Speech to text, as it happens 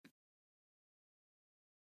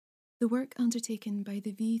The work undertaken by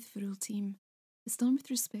the Víðförul team is done with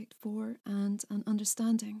respect for and an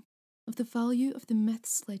understanding of the value of the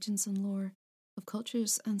myths, legends and lore of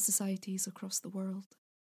cultures and societies across the world.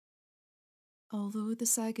 Although the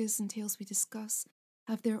sagas and tales we discuss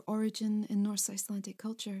have their origin in Norse Icelandic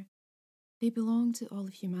culture, they belong to all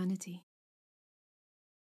of humanity.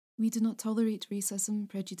 We do not tolerate racism,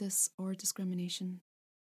 prejudice, or discrimination.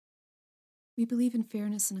 We believe in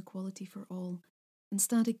fairness and equality for all, and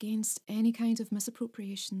stand against any kind of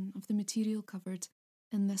misappropriation of the material covered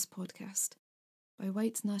in this podcast by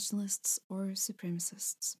white nationalists or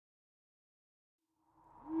supremacists.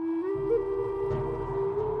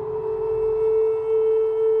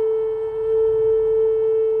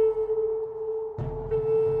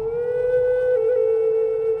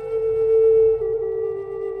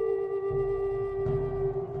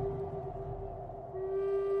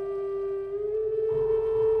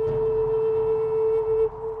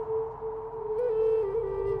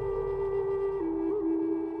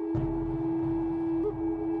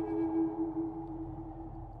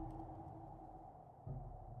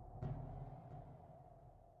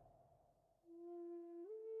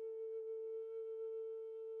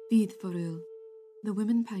 Víðförul, the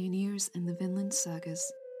women pioneers in the Vinland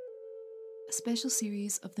Sagas, a special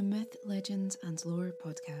series of the Myth, Legend and Lore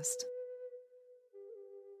podcast.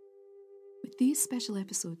 With these special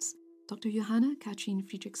episodes, Dr. Johanna Katrin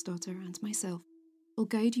Friedrichsdottir and myself will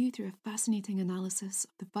guide you through a fascinating analysis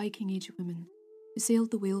of the Viking Age women who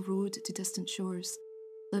sailed the Whale Road to distant shores,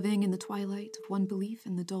 living in the twilight of one belief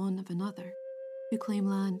and the dawn of another, who claim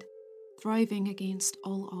land, thriving against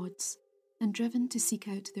all odds, and driven to seek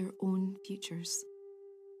out their own futures.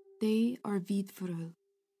 They are Víðförul,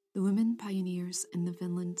 the women pioneers in the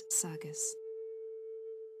Vinland Sagas.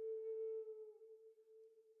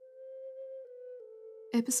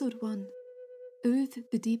 Episode 1, Uth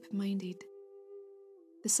the Deep-Minded,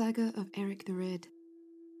 the Saga of Eric the Red,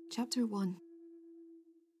 Chapter 1.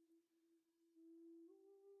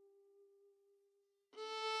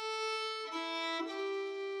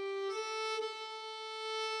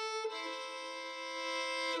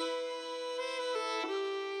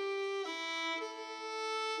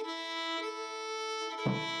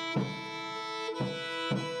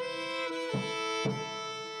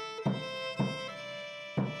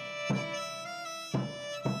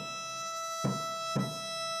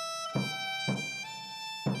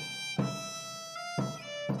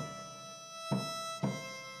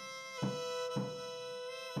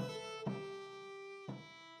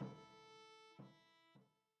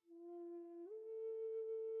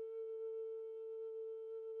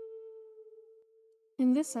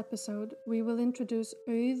 In this episode, we will introduce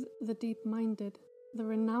Uth the Deep-Minded, the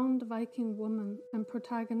renowned Viking woman and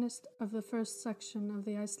protagonist of the first section of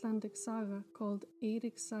the Icelandic saga called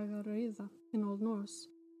Eirik Saga Rauða in Old Norse,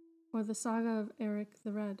 or the Saga of Eric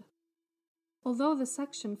the Red. Although the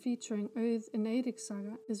section featuring Uth in Eirik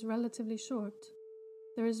Saga is relatively short,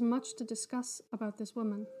 there is much to discuss about this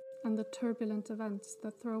woman and the turbulent events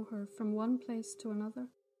that throw her from one place to another,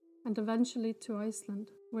 and eventually to Iceland,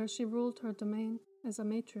 where she ruled her domain as a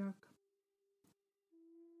matriarch.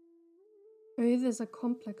 Uth is a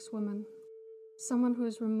complex woman, someone who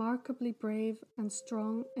is remarkably brave and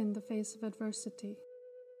strong in the face of adversity,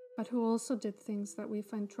 but who also did things that we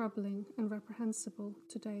find troubling and reprehensible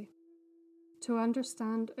today. To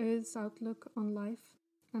understand Uth's outlook on life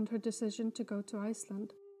and her decision to go to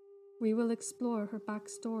Iceland, we will explore her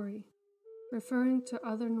backstory, referring to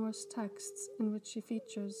other Norse texts in which she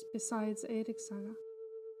features besides Eirik Saga,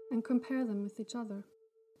 and compare them with each other.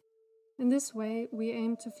 In this way, we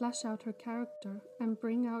aim to flesh out her character and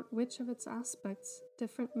bring out which of its aspects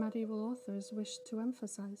different medieval authors wish to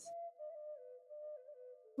emphasize.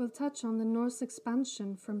 We'll touch on the Norse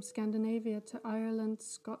expansion from Scandinavia to Ireland,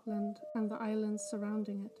 Scotland, and the islands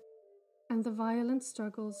surrounding it, and the violent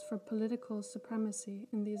struggles for political supremacy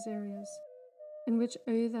in these areas, in which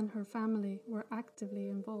Uth and her family were actively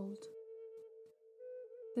involved.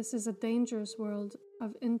 This is a dangerous world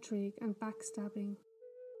of intrigue and backstabbing,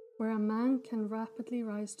 where a man can rapidly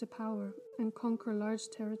rise to power and conquer large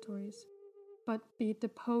territories, but be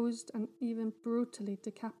deposed and even brutally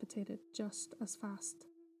decapitated just as fast.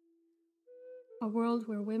 A world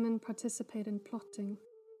where women participate in plotting,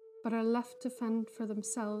 but are left to fend for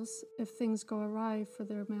themselves if things go awry for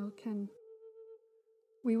their male kin.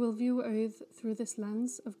 We will view Uth through this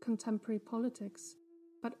lens of contemporary politics,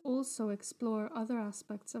 but also explore other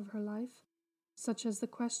aspects of her life, such as the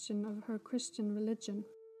question of her Christian religion,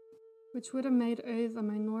 which would have made Uth a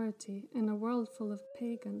minority in a world full of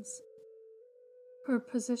pagans. Her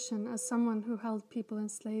position as someone who held people in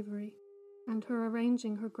slavery, and her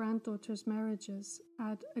arranging her granddaughters' marriages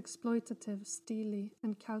add exploitative, steely,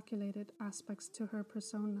 and calculated aspects to her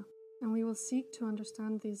persona, and we will seek to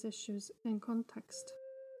understand these issues in context.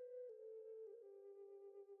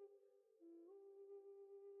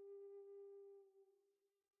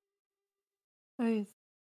 Auð.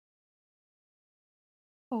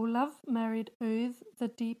 Olaf married Auð the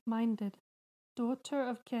Deep-Minded, daughter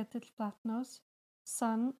of Ketill Flatnose,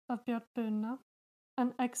 son of Björn Buna,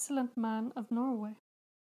 an excellent man of Norway.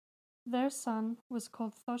 Their son was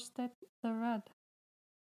called Thorstein the Red.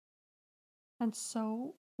 And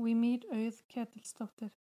so we meet Auð Kettilsdóttir,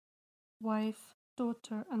 wife,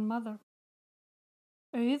 daughter, and mother.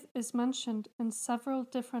 Auð is mentioned in several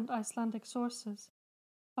different Icelandic sources.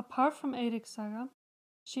 Apart from Eiríks Saga,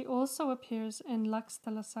 she also appears in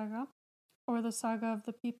Laxdæla Saga, or the saga of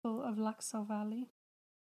the people of Laxá Valley,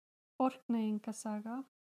 Orkneyinga Saga,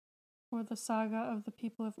 or the saga of the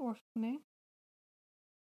people of Orkney,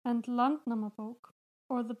 and Landnámabók,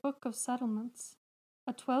 or the Book of Settlements,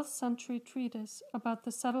 a 12th century treatise about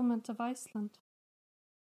the settlement of Iceland.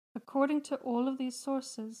 According to all of these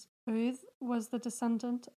sources, Auð was the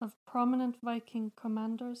descendant of prominent Viking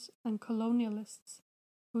commanders and colonialists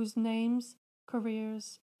whose names,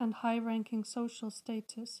 careers, and high-ranking social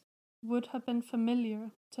status would have been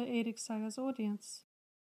familiar to Eiríks Saga's audience.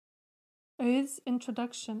 Auð's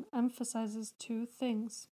introduction emphasizes two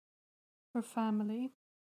things: her family,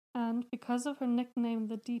 and, because of her nickname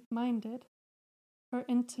the Deep-Minded, her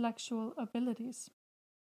intellectual abilities.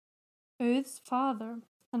 Auð's father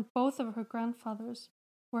and both of her grandfathers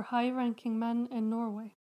were high-ranking men in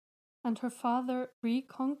Norway, and her father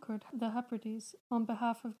reconquered the Hebrides on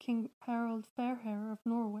behalf of King Harald Fairhair of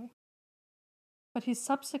Norway. But he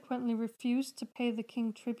subsequently refused to pay the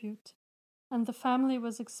king tribute, and the family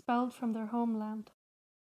was expelled from their homeland.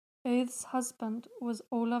 Auð's husband was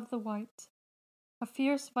Olaf the White, a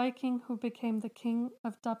fierce Viking who became the king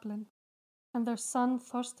of Dublin, and their son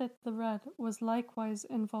Thorstein the Red was likewise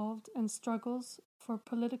involved in struggles for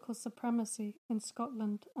political supremacy in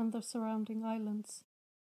Scotland and the surrounding islands.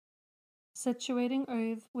 Situating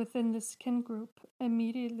Auð within this kin group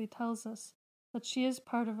immediately tells us that she is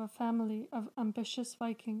part of a family of ambitious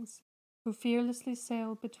Vikings who fearlessly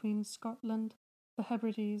sail between Scotland, the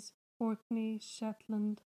Hebrides, Orkney,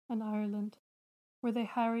 Shetland, and Ireland, where they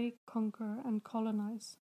harry, conquer, and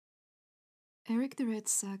colonize. Eric the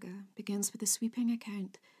Red's saga begins with a sweeping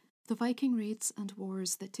account of the Viking raids and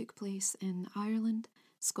wars that took place in Ireland,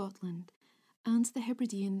 Scotland, and the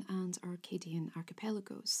Hebridean and Orcadian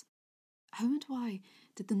archipelagos. How and why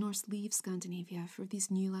did the Norse leave Scandinavia for these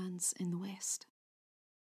new lands in the west?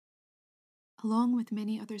 Along with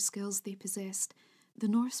many other skills they possessed, the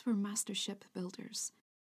Norse were master ship builders.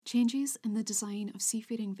 Changes in the design of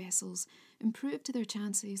seafaring vessels improved their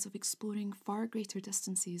chances of exploring far greater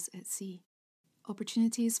distances at sea.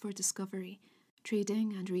 Opportunities for discovery,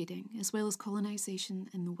 trading and raiding, as well as colonisation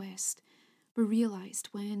in the west, were realised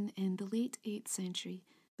when, in the late 8th century,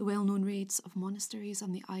 the well-known raids of monasteries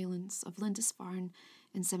on the islands of Lindisfarne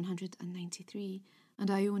in 793 and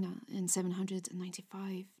Iona in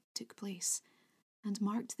 795 took place, and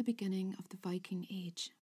marked the beginning of the Viking Age.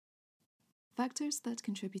 Factors that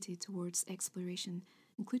contributed towards exploration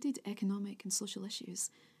included economic and social issues,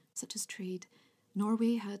 such as trade.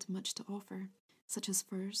 Norway had much to offer, such as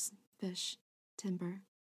furs, fish, timber,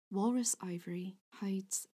 walrus ivory,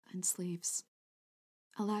 hides, and slaves.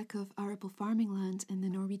 A lack of arable farming land in the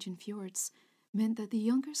Norwegian fjords meant that the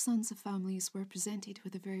younger sons of families were presented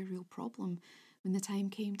with a very real problem when the time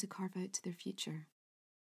came to carve out their future.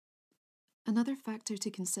 Another factor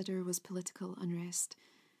to consider was political unrest.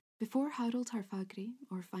 Before Harald Harfagri,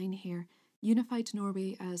 or Fine Hair, unified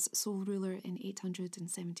Norway as sole ruler in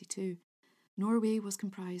 872, Norway was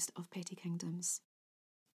comprised of petty kingdoms.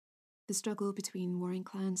 The struggle between warring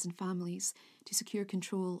clans and families to secure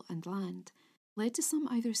control and land led to some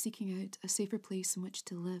either seeking out a safer place in which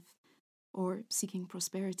to live, or seeking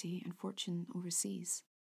prosperity and fortune overseas.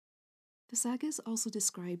 The sagas also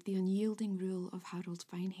describe the unyielding rule of Harald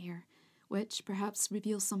Finehair, which perhaps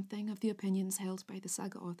reveals something of the opinions held by the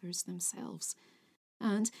saga authors themselves,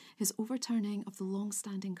 and his overturning of the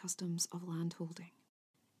long-standing customs of landholding.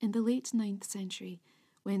 In the late 9th century,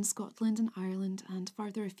 when Scotland and Ireland and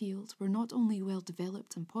farther afield were not only well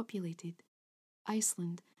developed and populated,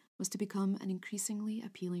 Iceland was to become an increasingly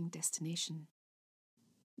appealing destination.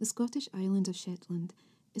 The Scottish island of Shetland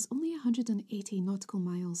is only 180 nautical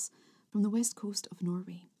miles from the west coast of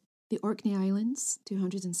Norway, the Orkney Islands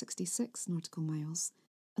 266 nautical miles,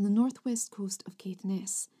 and the northwest coast of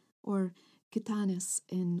Caithness, or Kitanes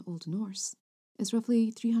in Old Norse, is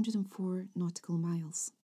roughly 304 nautical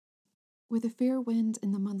miles. With a fair wind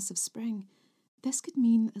in the months of spring, this could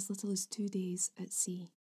mean as little as 2 days at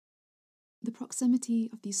sea. The proximity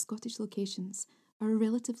of these Scottish locations are a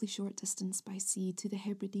relatively short distance by sea to the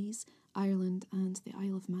Hebrides, Ireland and the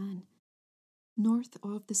Isle of Man. North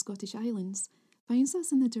of the Scottish Islands finds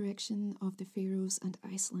us in the direction of the Faroes and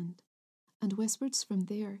Iceland, and westwards from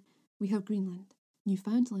there we have Greenland,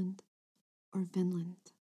 Newfoundland or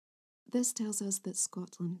Vinland. This tells us that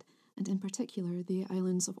Scotland, and in particular the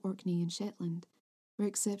islands of Orkney and Shetland, were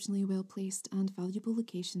exceptionally well placed and valuable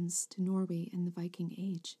locations to Norway in the Viking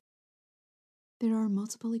Age. There are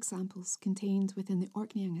multiple examples contained within the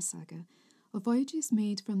Orkneyinga saga of voyages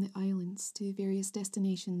made from the islands to various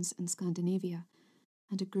destinations in Scandinavia,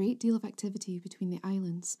 and a great deal of activity between the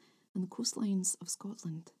islands and the coastlines of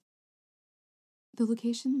Scotland. The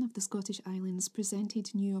location of the Scottish islands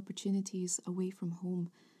presented new opportunities away from home,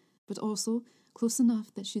 but also close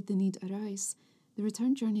enough that should the need arise, the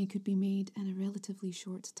return journey could be made in a relatively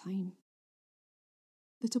short time.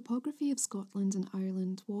 The topography of Scotland and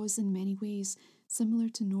Ireland was in many ways similar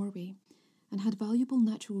to Norway and had valuable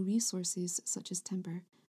natural resources such as timber,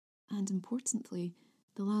 and importantly,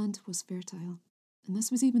 the land was fertile, and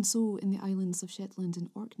this was even so in the islands of Shetland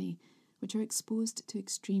and Orkney, which are exposed to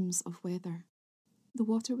extremes of weather. The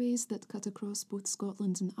waterways that cut across both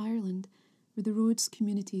Scotland and Ireland were the roads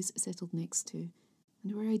communities settled next to,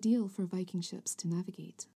 and were ideal for Viking ships to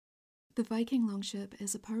navigate. The Viking longship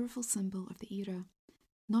is a powerful symbol of the era,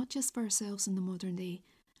 not just for ourselves in the modern day,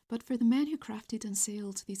 but for the men who crafted and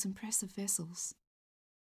sailed these impressive vessels.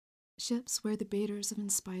 Ships were the bearers of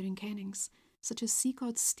inspiring kennings, such as Sea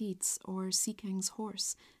God's steeds or Sea King's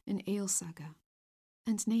horse in Ale Saga,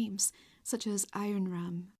 and names such as Iron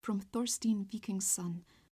Ram from Thorstein Viking's son,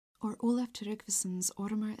 or Olaf Tryggvason's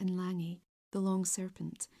Ormur in Langi, the Long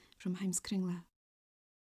Serpent from Heimskringla.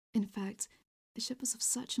 In fact, the ship was of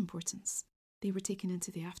such importance, they were taken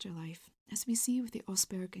into the afterlife, as we see with the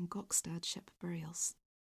Osberg and Gokstad ship burials.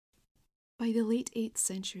 By the late 8th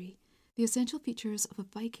century, the essential features of a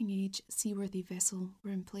Viking Age seaworthy vessel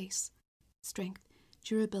were in place: strength,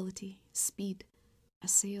 durability, speed, a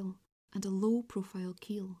sail, and a low-profile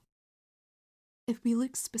keel. If we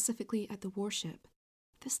look specifically at the warship,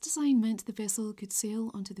 this design meant the vessel could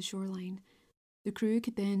sail onto the shoreline. The crew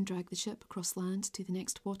could then drag the ship across land to the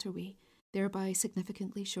next waterway, thereby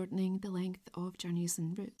significantly shortening the length of journeys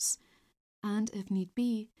and routes. And if need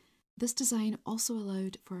be, this design also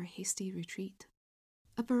allowed for a hasty retreat.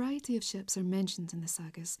 A variety of ships are mentioned in the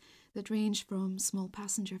sagas that range from small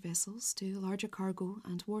passenger vessels to larger cargo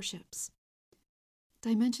and warships.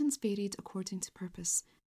 Dimensions varied according to purpose.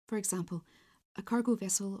 For example, a cargo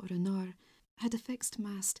vessel or a nar had a fixed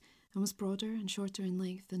mast and was broader and shorter in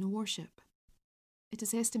length than a warship. It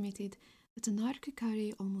is estimated that a nar could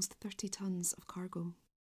carry almost 30 tons of cargo.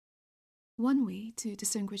 One way to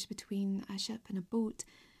distinguish between a ship and a boat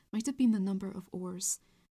might have been the number of oars.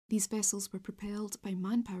 These vessels were propelled by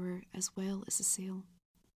manpower as well as a sail.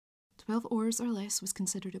 12 oars or less was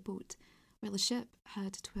considered a boat, while a ship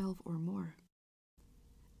had 12 or more.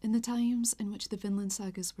 In the times in which the Vinland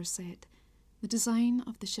sagas were set, the design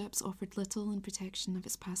of the ships offered little in protection of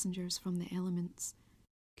its passengers from the elements.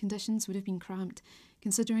 Conditions would have been cramped,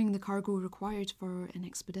 considering the cargo required for an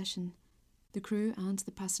expedition. The crew and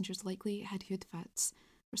the passengers likely had hudvats,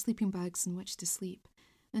 or sleeping bags in which to sleep,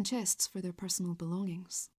 and chests for their personal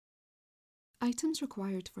belongings. Items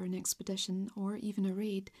required for an expedition or even a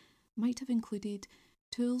raid might have included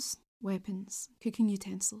tools, weapons, cooking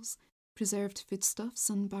utensils, preserved foodstuffs,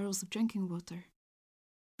 and barrels of drinking water.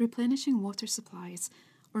 Replenishing water supplies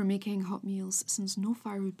or making hot meals, since no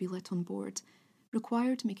fire would be lit on board,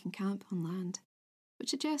 required making camp on land, which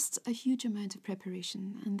suggests a huge amount of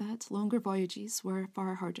preparation and that longer voyages were a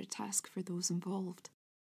far harder task for those involved.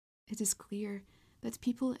 It is clear that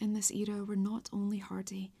people in this era were not only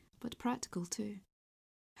hardy, but practical too.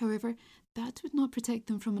 However, that would not protect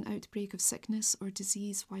them from an outbreak of sickness or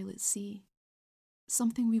disease while at sea,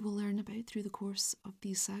 something we will learn about through the course of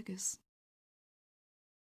these sagas.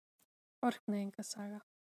 Orkneyinga saga.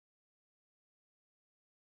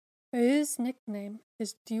 Auð's nickname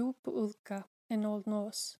is Djúpulka in Old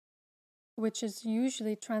Norse, which is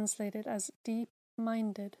usually translated as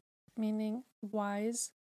deep-minded, meaning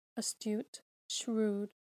wise, astute, shrewd,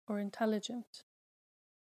 or intelligent.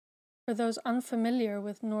 For those unfamiliar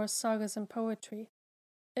with Norse sagas and poetry,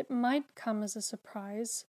 it might come as a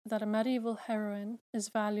surprise that a medieval heroine is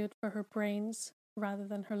valued for her brains rather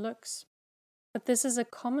than her looks. But this is a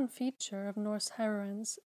common feature of Norse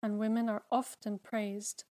heroines, and women are often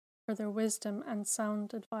praised for their wisdom and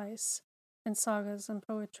sound advice in sagas and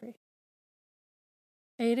poetry.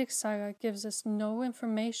 Eirik Saga gives us no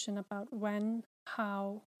information about when,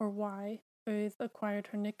 how, or why Auð acquired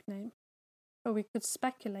her nickname, but we could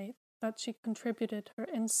speculate that she contributed her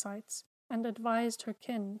insights and advised her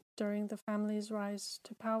kin during the family's rise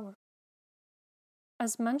to power.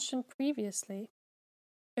 As mentioned previously,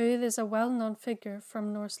 Auð is a well-known figure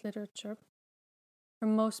from Norse literature. Her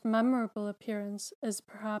most memorable appearance is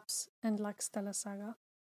perhaps in Laxdæla Saga,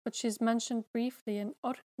 but she is mentioned briefly in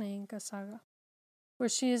Orkneyinga Saga, where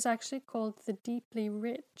she is actually called the Deeply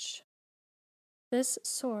Rich. This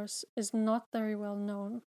source is not very well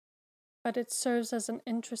known, but it serves as an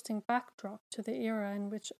interesting backdrop to the era in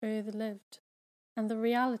which Auð lived and the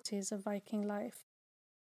realities of Viking life.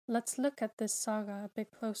 Let's look at this saga a bit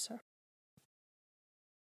closer.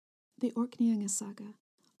 The Orkneyinga Saga,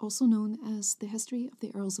 also known as the History of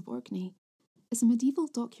the Earls of Orkney, is a medieval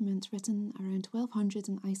document written around 1200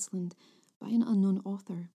 in Iceland by an unknown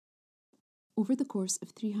author. Over the course of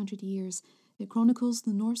 300 years, it chronicles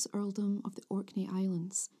the Norse earldom of the Orkney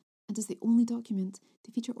Islands and is the only document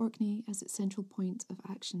to feature Orkney as its central point of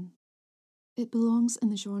action. It belongs in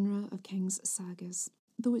the genre of King's Sagas,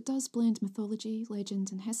 though it does blend mythology,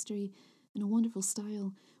 legend and history in a wonderful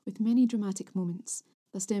style with many dramatic moments,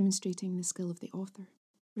 thus demonstrating the skill of the author.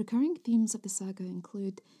 Recurring themes of the saga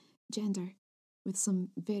include gender, with some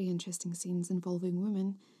very interesting scenes involving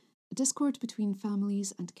women, a discord between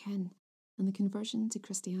families and kin, and the conversion to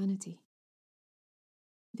Christianity.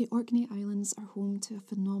 The Orkney Islands are home to a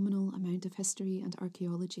phenomenal amount of history and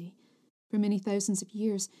archaeology. For many thousands of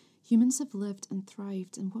years, humans have lived and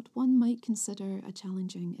thrived in what one might consider a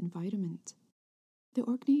challenging environment. The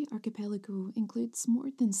Orkney archipelago includes more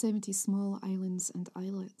than 70 small islands and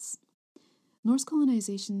islets. Norse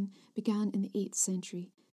colonisation began in the 8th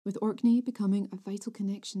century, with Orkney becoming a vital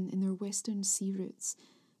connection in their western sea routes,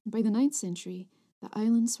 and by the 9th century, the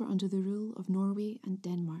islands were under the rule of Norway and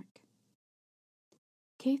Denmark.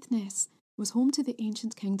 Caithness was home to the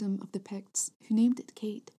ancient kingdom of the Picts, who named it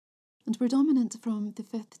Cate, and were dominant from the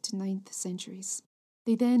 5th to 9th centuries.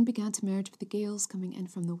 They then began to merge with the Gaels coming in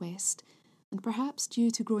from the west, and perhaps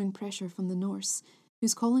due to growing pressure from the Norse,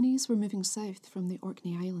 whose colonies were moving south from the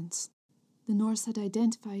Orkney Islands. The Norse had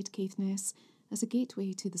identified Caithness as a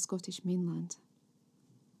gateway to the Scottish mainland.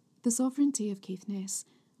 The sovereignty of Caithness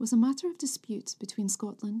was a matter of dispute between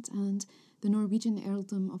Scotland and the Norwegian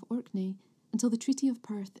earldom of Orkney until the Treaty of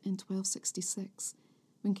Perth in 1266,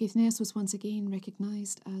 when Caithness was once again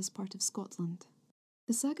recognised as part of Scotland.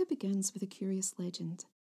 The saga begins with a curious legend.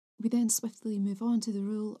 We then swiftly move on to the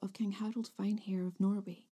rule of King Harald Finehair of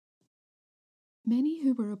Norway. Many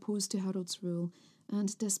who were opposed to Harald's rule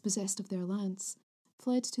and dispossessed of their lands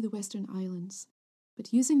fled to the Western Islands,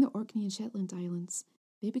 but using the Orkney and Shetland Islands,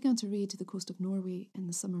 they began to raid the coast of Norway in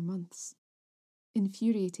the summer months.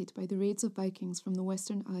 Infuriated by the raids of Vikings from the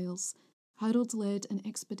Western Isles, Harald led an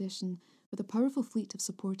expedition with a powerful fleet of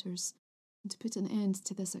supporters and to put an end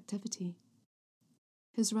to this activity.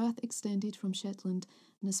 His wrath extended from Shetland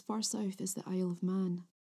and as far south as the Isle of Man.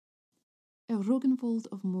 Rognvold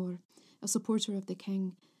of Mor, a supporter of the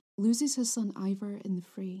king, loses his son Ivar in the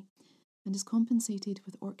fray and is compensated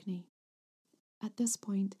with Orkney. At this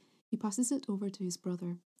point, he passes it over to his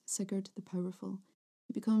brother, Sigurd the Powerful,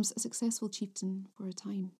 who becomes a successful chieftain for a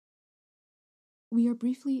time. We are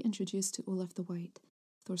briefly introduced to Olaf the White,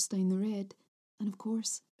 Thorstein the Red, and of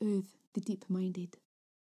course, Auð the Deep-Minded.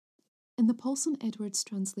 In the Paulson Edwards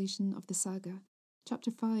translation of the saga,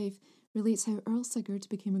 Chapter 5 relates how Earl Sigurd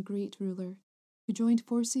became a great ruler, who joined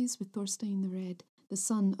forces with Thorstein the Red, the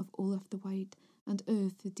son of Olaf the White, and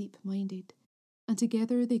Auð the Deep-Minded, and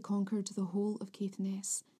together they conquered the whole of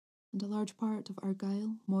Caithness, and a large part of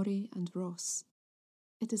Argyll, Moray and Ross.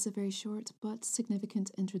 It is a very short but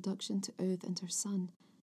significant introduction to Auð and her son,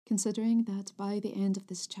 considering that by the end of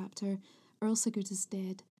this chapter, Earl Sigurd is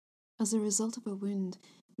dead, as a result of a wound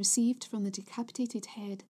received from the decapitated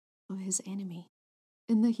head of his enemy.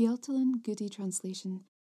 In the Hjaltalin Goody translation,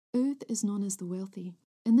 Auð is known as the Wealthy.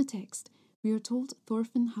 In the text, we are told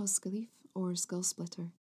Thorfinn Hauskalif, or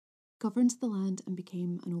Skullsplitter, governed the land and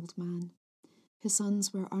became an old man. His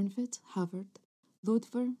sons were Arnfit, Havard,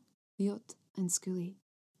 Lodver, Liot, and Skuli.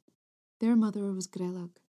 Their mother was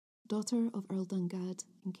Grelag, daughter of Earl Dungad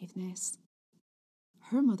in Caithness.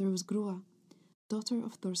 Her mother was Groa, daughter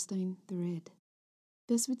of Thorstein the Red.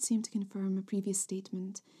 This would seem to confirm a previous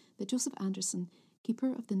statement that Joseph Anderson,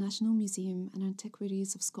 keeper of the National Museum and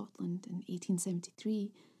Antiquities of Scotland in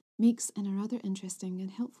 1873, makes in a rather interesting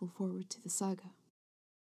and helpful foreword to the saga.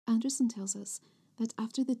 Anderson tells us that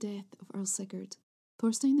after the death of Earl Sigurd,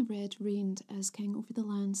 Thorstein the Red reigned as king over the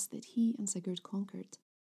lands that he and Sigurd conquered.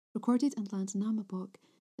 Recorded in Landnámabók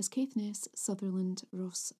as Caithness, Sutherland,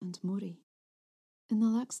 Ross and Mori. In the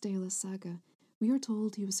Laxdæla saga, we are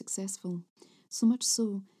told he was successful, so much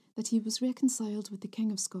so that he was reconciled with the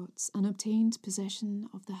King of Scots and obtained possession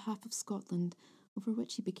of the half of Scotland over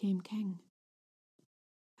which he became king.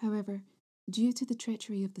 However, due to the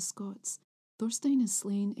treachery of the Scots, Thorstein is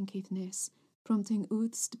slain in Caithness, prompting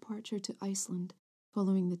Oath's departure to Iceland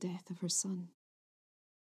following the death of her son.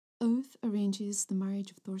 Oath arranges the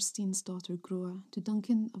marriage of Thorstein's daughter Groa to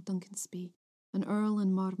Duncan of Duncansby, an earl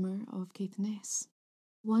and marmor of Caithness.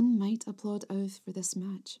 One might applaud Oath for this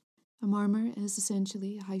match. A marmor is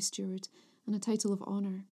essentially a high steward and a title of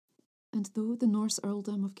honour, and though the Norse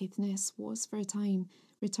earldom of Caithness was for a time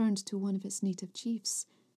returned to one of its native chiefs,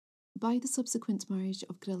 by the subsequent marriage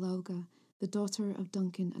of Grelauga, the daughter of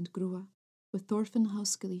Duncan and Groa, with Thorfinn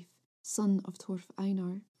Hauskelif, son of Torf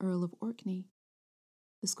Einar, Earl of Orkney,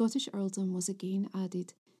 the Scottish earldom was again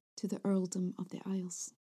added to the earldom of the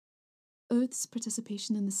Isles. Oath's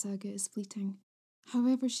participation in the saga is fleeting.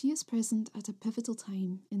 However, she is present at a pivotal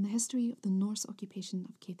time in the history of the Norse occupation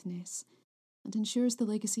of Caithness, and ensures the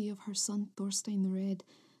legacy of her son Thorstein the Red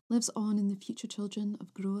lives on in the future children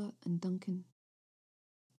of Groa and Duncan.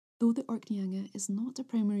 Though the Orkneyinga is not a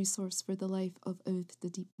primary source for the life of Oath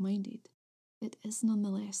the Deep-Minded, it is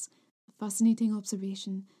nonetheless a fascinating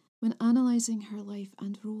observation when analysing her life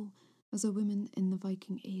and role as a woman in the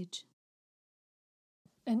Viking Age.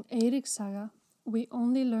 In Eirík's saga, we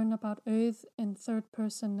only learn about Oath in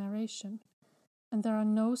third-person narration, and there are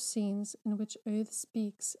no scenes in which Oath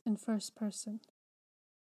speaks in first person.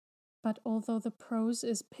 But although the prose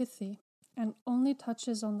is pithy and only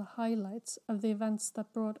touches on the highlights of the events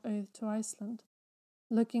that brought Oath to Iceland,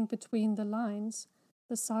 looking between the lines,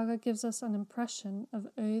 the saga gives us an impression of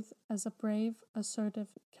Oath as a brave, assertive,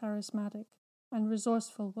 charismatic, and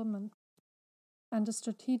resourceful woman, and a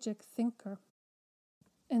strategic thinker.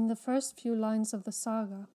 In the first few lines of the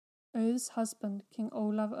saga, Oath's husband, King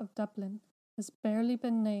Olav of Dublin, has barely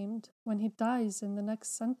been named when he dies in the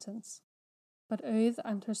next sentence. But Oath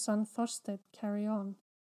and her son Thorstein carry on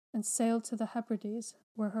and sail to the Hebrides,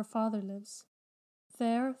 where her father lives.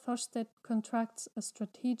 There, Thorstein contracts a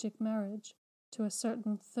strategic marriage to a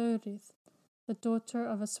certain Þuríð, the daughter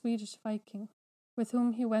of a Swedish Viking, with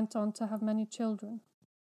whom he went on to have many children.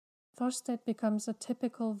 Thorstein becomes a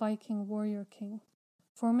typical Viking warrior king,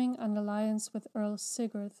 forming an alliance with Earl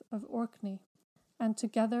Sigurd of Orkney, and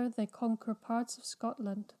together they conquer parts of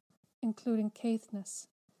Scotland, including Caithness.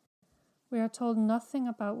 We are told nothing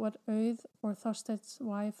about what Oath or Thorstein's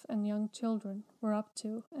wife and young children were up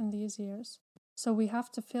to in these years, so we have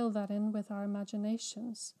to fill that in with our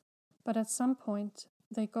imaginations. But at some point,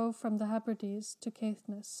 they go from the Hebrides to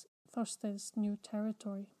Caithness, Thorstein's new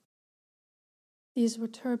territory. These were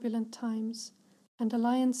turbulent times, and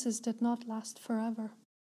alliances did not last forever.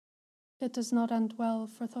 It does not end well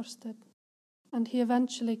for Thorstein, and he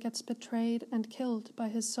eventually gets betrayed and killed by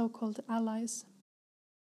his so-called allies.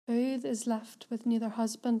 Oath is left with neither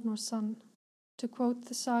husband nor son. To quote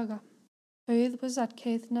the saga, Oath was at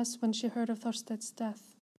Caithness when she heard of Thorstein's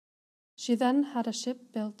death. She then had a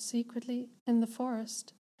ship built secretly in the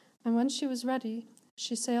forest, and when she was ready,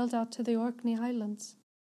 she sailed out to the Orkney Islands.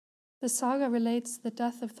 The saga relates the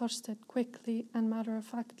death of Thorstein quickly and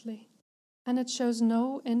matter-of-factly, and it shows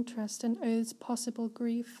no interest in Oath's possible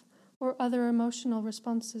grief or other emotional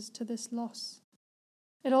responses to this loss.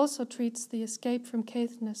 It also treats the escape from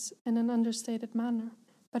Caithness in an understated manner,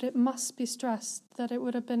 but it must be stressed that it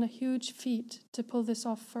would have been a huge feat to pull this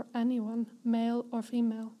off for anyone, male or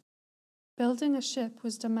female. Building a ship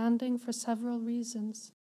was demanding for several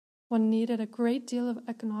reasons. One needed a great deal of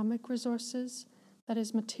economic resources, that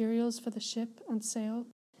is, materials for the ship and sail,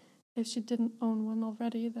 if she didn't own one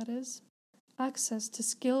already, that is. Access to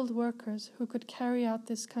skilled workers who could carry out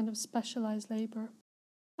this kind of specialized labor,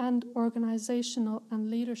 and organizational and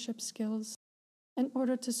leadership skills in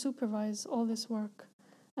order to supervise all this work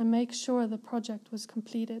and make sure the project was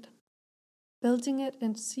completed. Building it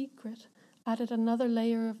in secret added another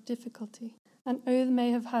layer of difficulty, and Oath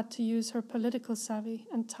may have had to use her political savvy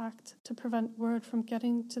and tact to prevent word from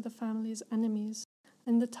getting to the family's enemies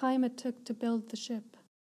in the time it took to build the ship,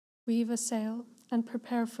 weave a sail, and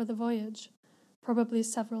prepare for the voyage, probably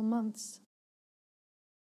several months.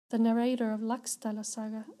 The narrator of Laxdæla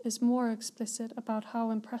saga is more explicit about how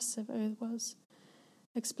impressive Oath was,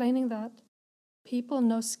 explaining that people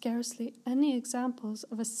know scarcely any examples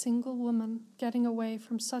of a single woman getting away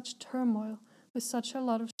from such turmoil with such a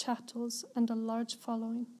lot of chattels and a large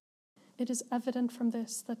following. It is evident from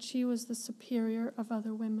this that she was the superior of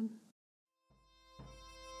other women.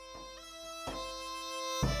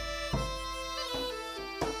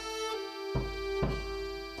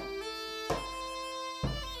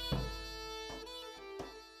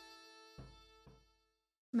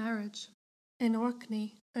 marriage. In Orkney,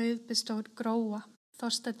 Auð bestowed Gróa,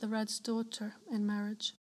 Thorstein the Red's daughter, in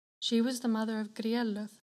marriage. She was the mother of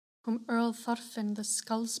Grélöð, whom Earl Thorfinn the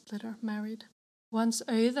Skullsplitter married. Once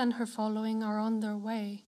Auð and her following are on their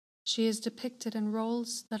way, she is depicted in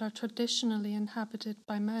roles that are traditionally inhabited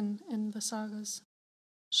by men in the sagas.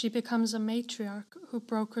 She becomes a matriarch who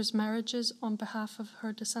brokers marriages on behalf of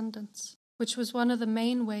her descendants, which was one of the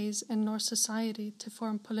main ways in Norse society to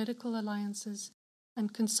form political alliances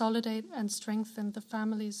and consolidate and strengthen the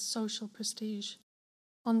family's social prestige.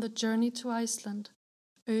 On the journey to Iceland,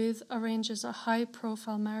 Auð arranges a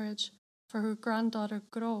high-profile marriage for her granddaughter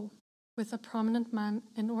Gró with a prominent man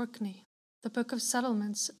in Orkney. The Book of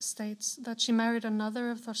Settlements states that she married another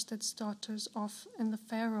of Thorstein's daughters off in the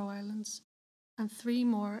Faroe Islands and 3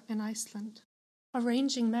 more in Iceland.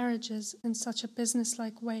 Arranging marriages in such a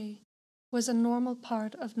businesslike way was a normal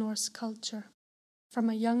part of Norse culture. From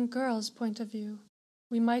a young girl's point of view,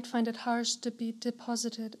 we might find it harsh to be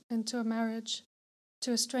deposited into a marriage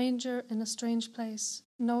to a stranger in a strange place,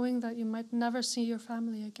 knowing that you might never see your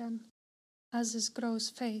family again, as is Gró's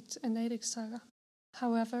fate in Eiríks saga.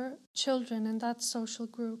 However, children in that social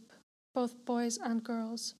group, both boys and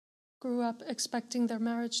girls, grew up expecting their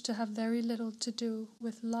marriage to have very little to do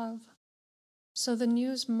with love, so the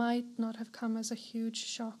news might not have come as a huge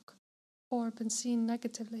shock or been seen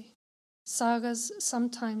negatively. Sagas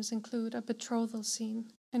sometimes include a betrothal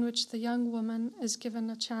scene in which the young woman is given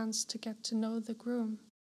a chance to get to know the groom,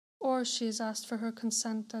 or she is asked for her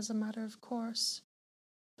consent as a matter of course.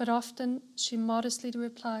 But often she modestly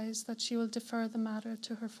replies that she will defer the matter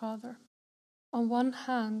to her father. On one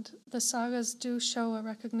hand, the sagas do show a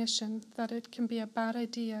recognition that it can be a bad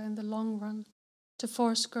idea in the long run to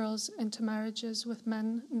force girls into marriages with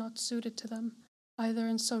men not suited to them, either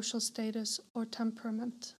in social status or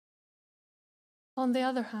temperament. On the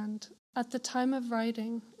other hand, at the time of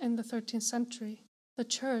writing in the 13th century, the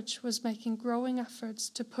Church was making growing efforts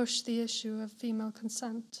to push the issue of female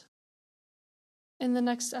consent. In the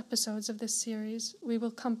next episodes of this series, we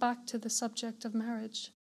will come back to the subject of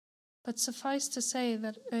marriage, but suffice to say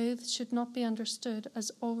that Auð should not be understood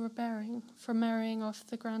as overbearing for marrying off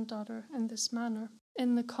the granddaughter in this manner,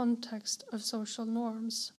 in the context of social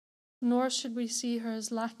norms, nor should we see her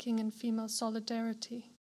as lacking in female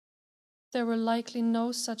solidarity. There were likely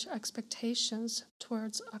no such expectations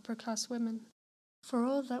towards upper-class women. For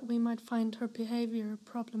all that we might find her behaviour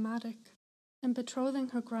problematic, in betrothing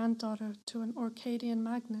her granddaughter to an Orcadian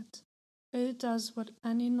magnate, Auð does what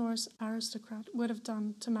any Norse aristocrat would have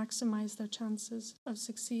done to maximize their chances of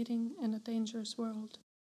succeeding in a dangerous world.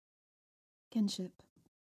 Kinship.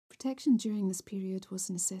 Protection during this period was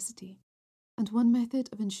a necessity, and one method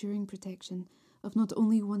of ensuring protection of not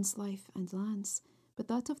only one's life and lands, but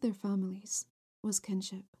that of their families, was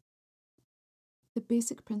kinship. The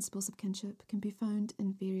basic principles of kinship can be found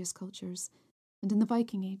in various cultures, and in the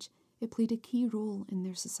Viking Age, it played a key role in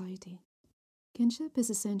their society. Kinship is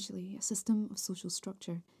essentially a system of social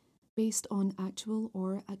structure based on actual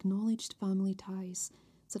or acknowledged family ties,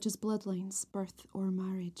 such as bloodlines, birth, or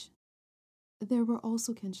marriage. There were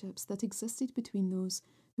also kinships that existed between those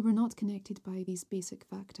who were not connected by these basic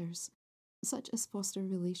factors, such as foster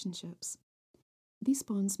relationships. These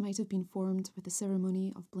bonds might have been formed with the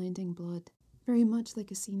ceremony of blending blood, very much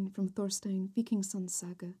like a scene from Thorstein Vikingsson's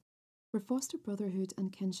saga, where foster brotherhood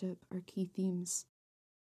and kinship are key themes.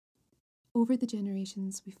 Over the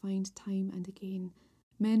generations, we find time and again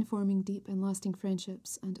men forming deep and lasting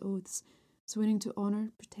friendships and oaths, swearing to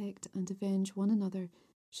honour, protect, and avenge one another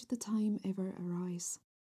should the time ever arise.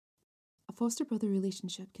 A foster brother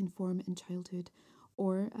relationship can form in childhood,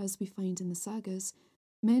 or, as we find in the sagas,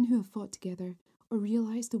 men who have fought together or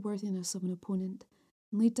realised the worthiness of an opponent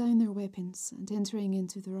and laid down their weapons and entering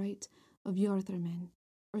into the rite of Jarðarmen,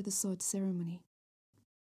 or the sod ceremony.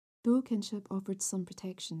 Though kinship offered some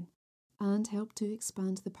protection and helped to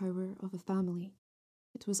expand the power of a family,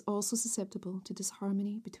 it was also susceptible to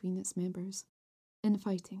disharmony between its members.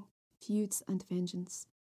 Infighting, feuds, and vengeance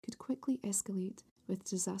could quickly escalate with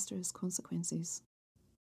disastrous consequences.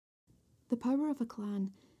 The power of a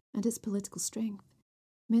clan and its political strength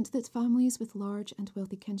meant that families with large and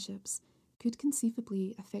wealthy kinships could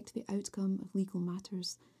conceivably affect the outcome of legal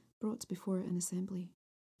matters brought before an assembly.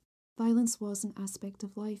 Violence was an aspect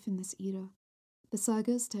of life in this era. The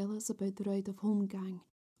sagas tell us about the rite of holmgang,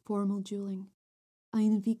 formal duelling,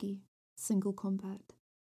 einvigi, single combat,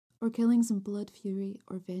 or killings in blood fury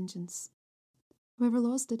or vengeance. However,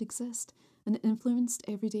 laws did exist and influenced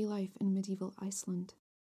everyday life in medieval Iceland.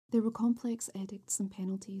 There were complex edicts and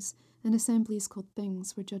penalties and assemblies called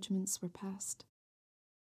things where judgments were passed.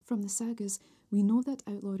 From the Sagas, we know that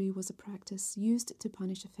outlawry was a practice used to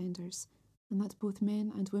punish offenders, and that both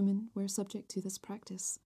men and women were subject to this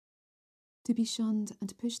practice. To be shunned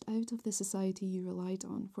and pushed out of the society you relied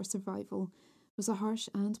on for survival was a harsh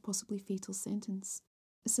and possibly fatal sentence,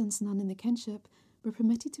 since none in the kinship were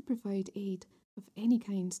permitted to provide aid of any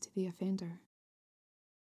kind to the offender.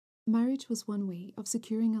 Marriage was one way of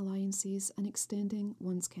securing alliances and extending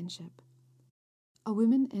one's kinship. A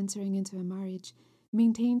woman entering into a marriage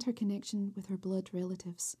maintained her connection with her blood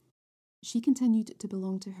relatives. She continued to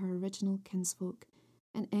belong to her original kinsfolk,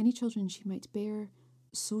 and any children she might bear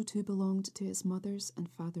so too belonged to his mother's and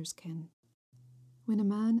father's kin. When a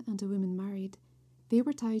man and a woman married, they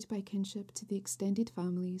were tied by kinship to the extended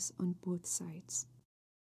families on both sides.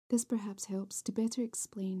 This perhaps helps to better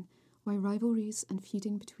explain why rivalries and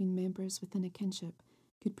feuding between members within a kinship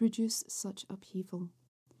could produce such upheaval,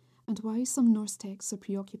 and why some Norse texts are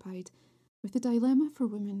preoccupied with the dilemma for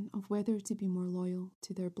women of whether to be more loyal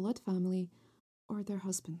to their blood family or their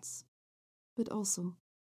husbands, but also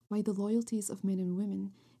why the loyalties of men and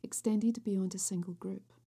women extended beyond a single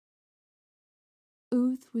group.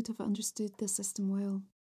 Oath would have understood this system well.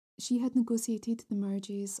 She had negotiated the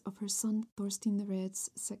marriages of her son Thorstein the Red's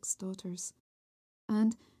 6 daughters,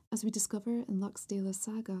 and, as we discover in Laxdæla's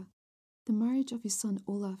saga, the marriage of his son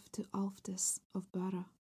Olaf to Alfdis of Bara.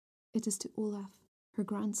 It is to Olaf, her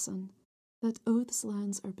grandson, that Oath's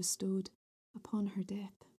lands are bestowed upon her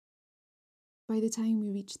death. By the time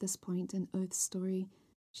we reach this point in Oath's story,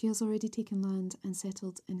 she has already taken land and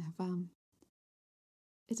settled in Hvam.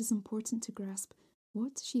 It is important to grasp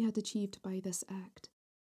what she had achieved by this act.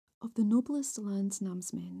 Of the noblest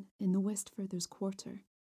landsnamsmen in the Westfirthers quarter,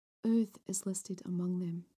 Oath is listed among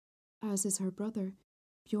them, as is her brother,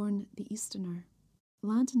 Bjorn the Easterner.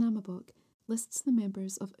 Landnamabok lists the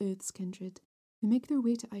members of Oath's kindred who make their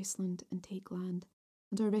way to Iceland and take land,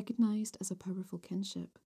 and are recognised as a powerful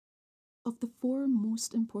kinship. Of the 4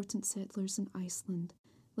 most important settlers in Iceland,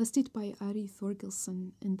 listed by Ari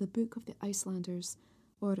Thorgilsson in the Book of the Icelanders,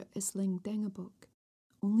 or Islingdingabok,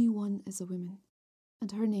 only one is a woman,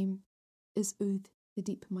 and her name is Oath the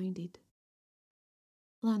Deep-Minded.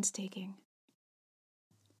 Land-taking.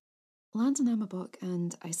 Landnamabok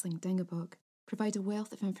and Islingdingabok provide a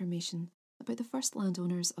wealth of information about the first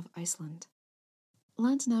landowners of Iceland.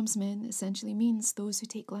 Landnamsmen essentially means those who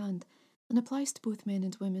take land, and applies to both men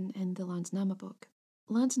and women in the Landnamabok.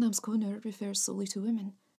 Landnamskoner refers solely to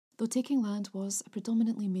women, though taking land was a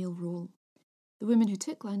predominantly male role. The women who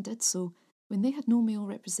took land did so when they had no male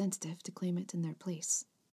representative to claim it in their place.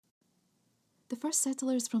 The first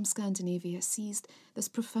settlers from Scandinavia seized this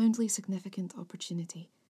profoundly significant opportunity,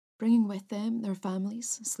 bringing with them their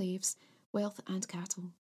families, slaves, wealth and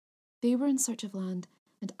cattle. They were in search of land,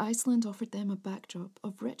 and Iceland offered them a backdrop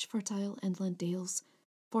of rich fertile inland dales,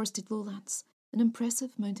 forested lowlands, and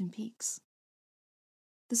impressive mountain peaks.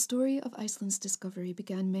 The story of Iceland's discovery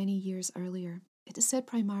began many years earlier. It is said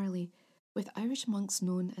primarily with Irish monks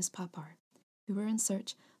known as papar, who were in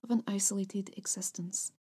search of an isolated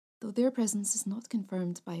existence, though their presence is not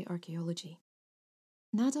confirmed by archaeology.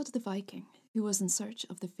 Nadad the Viking, who was in search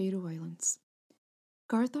of the Faroe Islands.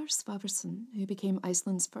 Garðar Svavarsson, who became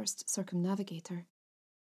Iceland's first circumnavigator,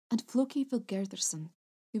 and Floki Vilgerðarsson,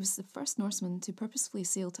 who was the first Norseman to purposefully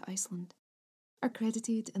sail to Iceland, are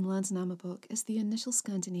credited in Landnamabok as the initial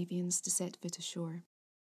Scandinavians to set foot ashore.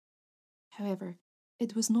 However,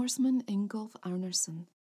 it was Norseman Ingolf Arnarsson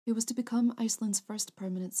who was to become Iceland's first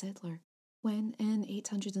permanent settler, when, in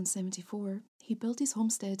 874, he built his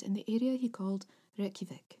homestead in the area he called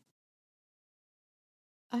Reykjavik.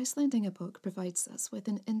 Icelandingabok provides us with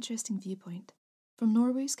an interesting viewpoint from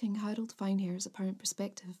Norway's King Harald Finehair's apparent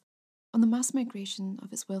perspective on the mass migration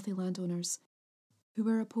of its wealthy landowners, who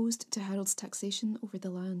were opposed to Harald's taxation over the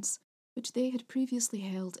lands which they had previously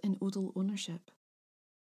held in odal ownership.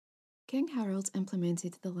 King Harald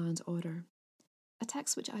implemented the Land Order, a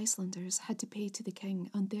tax which Icelanders had to pay to the king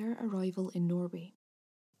on their arrival in Norway,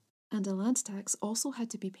 and a land tax also had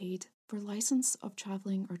to be paid for licence of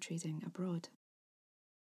travelling or trading abroad.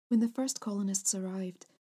 When the first colonists arrived,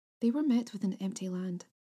 they were met with an empty land.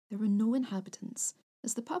 There were no inhabitants,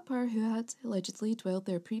 as the papar who had allegedly dwelled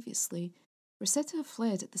there previously were said to have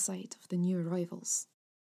fled at the sight of the new arrivals.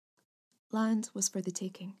 Land was for the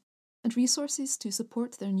taking, and resources to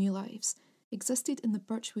support their new lives existed in the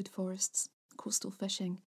birchwood forests, coastal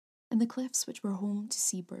fishing, and the cliffs which were home to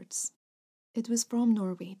seabirds. It was from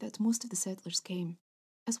Norway that most of the settlers came,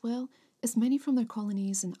 as well as many from their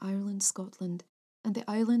colonies in Ireland, Scotland, and the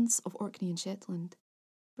islands of Orkney and Shetland,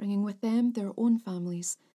 bringing with them their own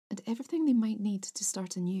families and everything they might need to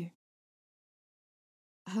start anew.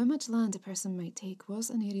 How much land a person might take was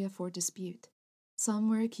an area for dispute. Some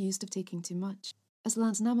were accused of taking too much, as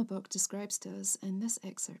Landnámabók describes to us in this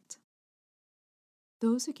excerpt.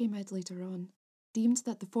 Those who came out later on deemed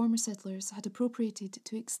that the former settlers had appropriated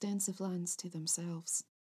too extensive lands to themselves.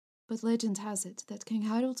 But legend has it that King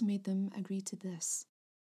Harold made them agree to this,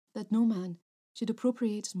 that no man should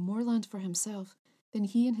appropriate more land for himself than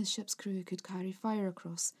he and his ship's crew could carry fire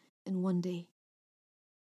across in one day.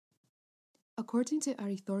 According to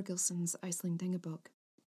Ari Thorgilsson's Icelandingabók,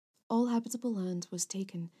 all habitable land was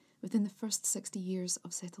taken within the first 60 years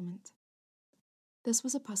of settlement. This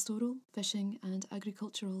was a pastoral, fishing and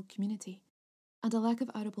agricultural community, and a lack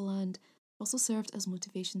of arable land also served as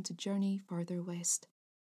motivation to journey farther west,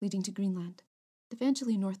 leading to Greenland,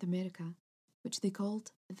 eventually North America, which they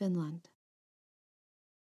called Vinland.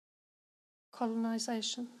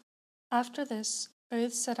 Colonization. After this,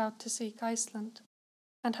 Auð set out to seek Iceland,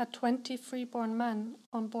 and had 20 freeborn men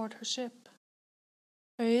on board her ship.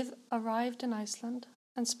 Auð arrived in Iceland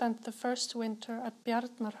and spent the first winter at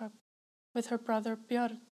Bjarnarhöfn with her brother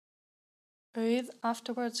Björn. Auð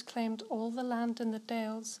afterwards claimed all the land in the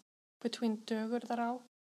dales between Dögurðará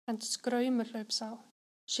and Skraumurhlaupsá.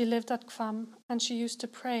 She lived at Hvam, and she used to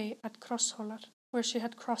pray at Krosshólar, where she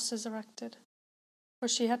had crosses erected, for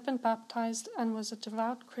she had been baptized and was a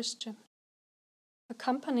devout Christian.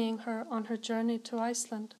 Accompanying her on her journey to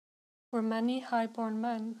Iceland were many high-born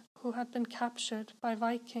men who had been captured by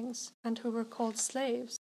Vikings and who were called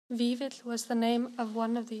slaves. Vífill was the name of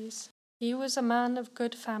one of these. He was a man of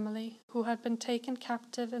good family who had been taken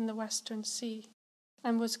captive in the Western Sea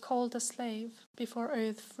and was called a slave before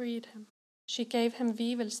Auð freed him. She gave him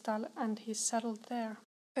Vífilsdal and he settled there.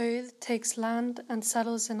 Auð takes land and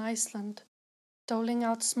settles in Iceland, doling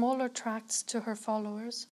out smaller tracts to her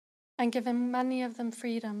followers and giving many of them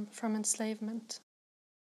freedom from enslavement.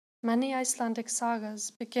 Many Icelandic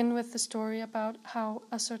sagas begin with the story about how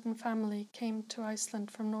a certain family came to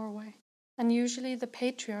Iceland from Norway, and usually the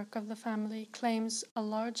patriarch of the family claims a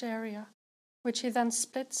large area, which he then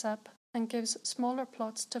splits up and gives smaller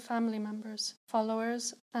plots to family members,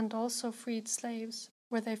 followers, and also freed slaves,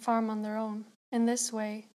 where they farm on their own. In this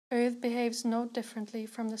way, Auð behaves no differently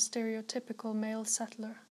from the stereotypical male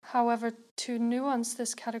settler. However, to nuance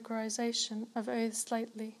this categorization of Auð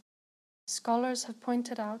slightly, scholars have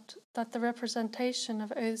pointed out that the representation of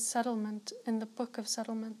Auð's settlement in the Book of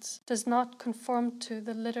Settlements does not conform to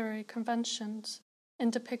the literary conventions in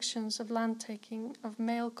depictions of land-taking of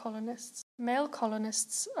male colonists. Male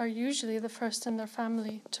colonists are usually the first in their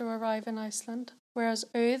family to arrive in Iceland, whereas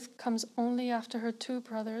Auð comes only after her two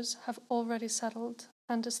brothers have already settled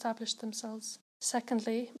and established themselves.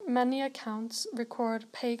 Secondly, many accounts record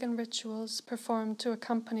pagan rituals performed to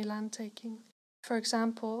accompany land-taking. For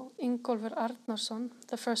example, Ingólfur Arnarsson,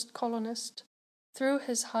 the first colonist, threw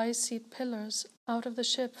his high seat pillars out of the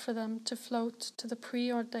ship for them to float to the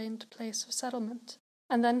preordained place of settlement,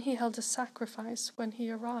 and then he held a sacrifice when he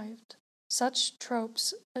arrived. Such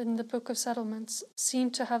tropes in the Book of Settlements seem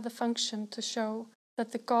to have the function to show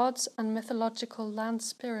that the gods and mythological land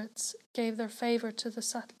spirits gave their favor to the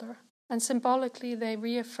settler, and symbolically they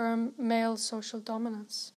reaffirm male social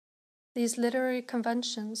dominance. These literary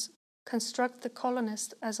conventions construct the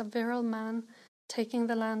colonist as a virile man taking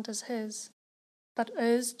the land as his, but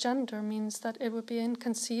Auð's gender means that it would be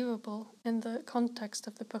inconceivable in the context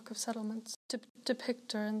of the Book of Settlements to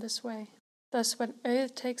depict her in this way. Thus, when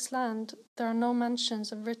Auð takes land, there are no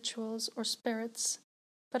mentions of rituals or spirits,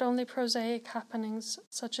 but only prosaic happenings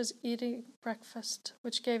such as eating breakfast,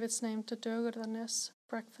 which gave its name to Dögurðarnes,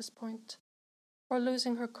 breakfast point, or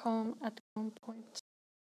losing her comb at comb point.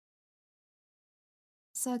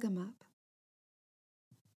 Saga map.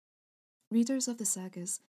 Readers of the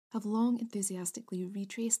sagas have long enthusiastically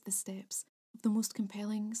retraced the steps of the most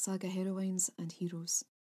compelling saga heroines and heroes.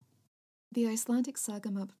 The Icelandic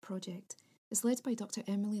Saga Map project is led by Dr.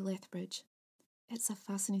 Emily Lethbridge. It's a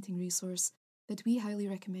fascinating resource that we highly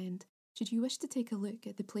recommend should you wish to take a look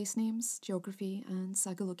at the place names, geography and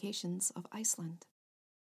saga locations of Iceland.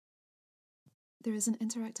 There is an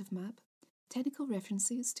interactive map, technical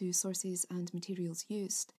references to sources and materials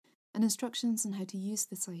used, and instructions on how to use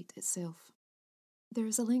the site itself. There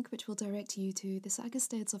is a link which will direct you to the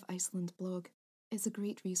Sagasteads of Iceland blog. It's a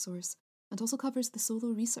great resource and also covers the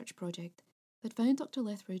solo research project that found Dr.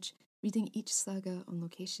 Lethbridge reading each saga on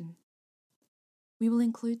location. We will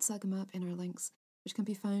include Saga Map in our links, which can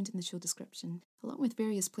be found in the show description, along with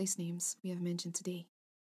various place names we have mentioned today.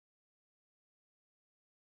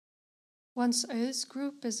 Once Auð's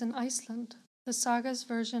group is in Iceland, the saga's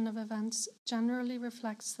version of events generally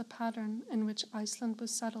reflects the pattern in which Iceland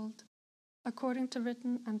was settled, according to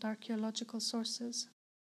written and archaeological sources.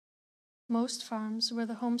 Most farms were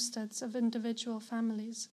the homesteads of individual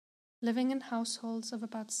families, living in households of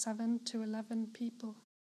about 7 to 11 people,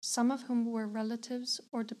 some of whom were relatives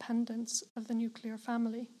or dependents of the nuclear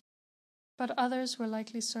family, but others were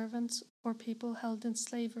likely servants or people held in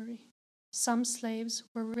slavery. Some slaves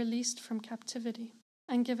were released from captivity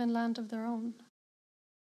and given land of their own.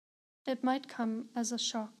 It might come as a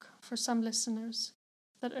shock for some listeners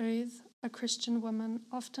that Auð, a Christian woman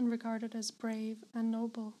often regarded as brave and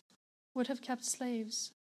noble, would have kept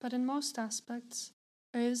slaves, but in most aspects,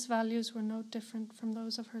 Auð's values were no different from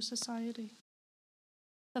those of her society.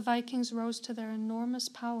 The Vikings rose to their enormous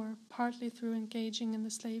power partly through engaging in the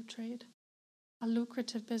slave trade, a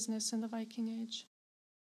lucrative business in the Viking Age,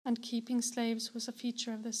 and keeping slaves was a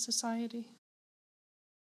feature of this society.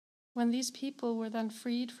 When these people were then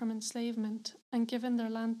freed from enslavement and given their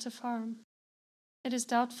land to farm, it is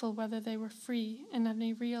doubtful whether they were free in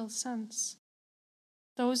any real sense.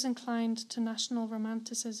 Those inclined to national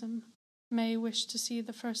romanticism may wish to see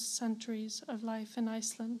the first centuries of life in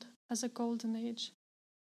Iceland as a golden age,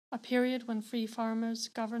 a period when free farmers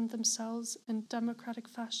governed themselves in democratic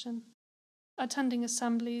fashion, attending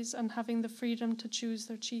assemblies and having the freedom to choose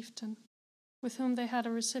their chieftain, with whom they had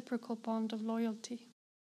a reciprocal bond of loyalty.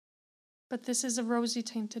 But this is a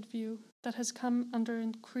rosy-tainted view that has come under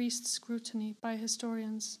increased scrutiny by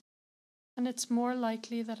historians, and it's more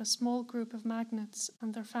likely that a small group of magnates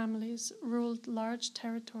and their families ruled large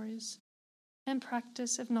territories, in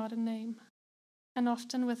practice if not in name, and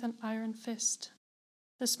often with an iron fist.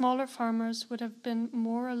 The smaller farmers would have been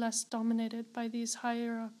more or less dominated by these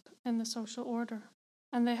higher up in the social order,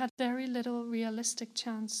 and they had very little realistic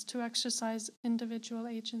chance to exercise individual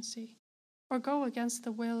agency or go against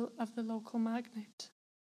the will of the local magnate.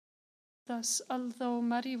 Thus, although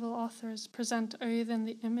medieval authors present Auð in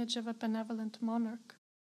the image of a benevolent monarch,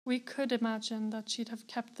 we could imagine that she'd have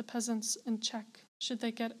kept the peasants in check should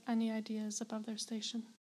they get any ideas above their station.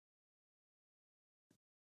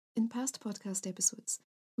 In past podcast episodes,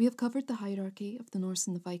 we have covered the hierarchy of the Norse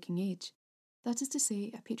in the Viking Age, that is to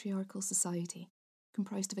say, a patriarchal society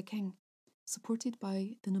comprised of a king, supported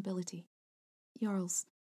by the nobility, jarls,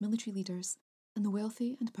 military leaders, and the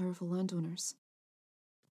wealthy and powerful landowners.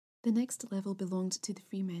 The next level belonged to the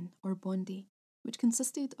freemen, or bondi, which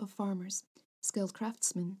consisted of farmers, skilled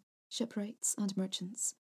craftsmen, shipwrights, and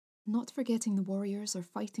merchants, not forgetting the warriors or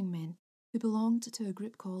fighting men who belonged to a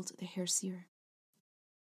group called the Hersir.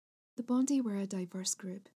 The bondi were a diverse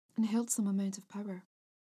group and held some amount of power.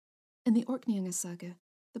 In the Orkneyinga saga,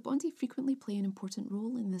 the bondi frequently play an important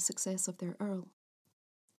role in the success of their earl.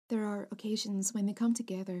 There are occasions when they come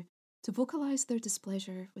together to vocalise their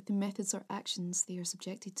displeasure with the methods or actions they are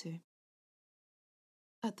subjected to.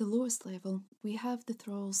 At the lowest level, we have the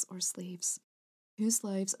thralls or slaves, whose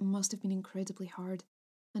lives must have been incredibly hard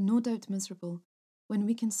and no doubt miserable when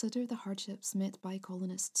we consider the hardships met by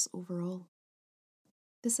colonists overall.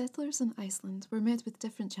 The settlers in Iceland were met with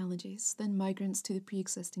different challenges than migrants to the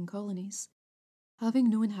pre-existing colonies. Having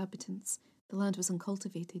no inhabitants, the land was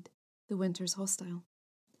uncultivated, the winters hostile.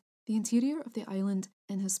 The interior of the island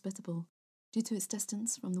inhospitable due to its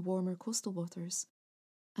distance from the warmer coastal waters,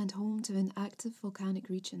 and home to an active volcanic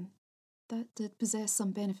region that did possess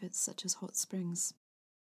some benefits such as hot springs.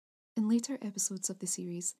 In later episodes of the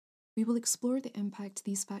series, we will explore the impact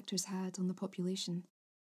these factors had on the population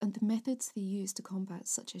and the methods they used to combat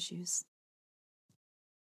such issues.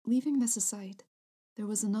 Leaving this aside, there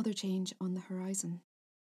was another change on the horizon.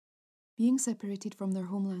 Being separated from their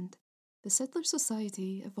homeland, the settler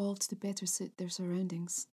society evolved to better suit their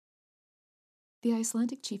surroundings. The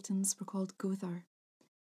Icelandic chieftains were called gothar.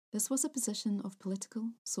 This was a position of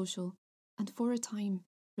political, social, and for a time,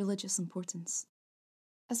 religious importance.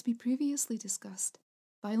 As we previously discussed,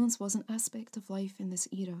 violence was an aspect of life in this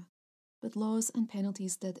era, but laws and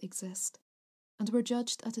penalties did exist, and were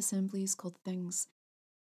judged at assemblies called things.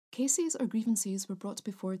 Cases or grievances were brought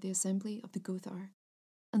before the assembly of the gothar,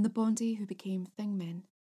 and the bondi who became thingmen,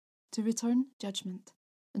 to return judgment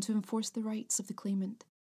and to enforce the rights of the claimant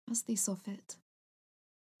as they saw fit.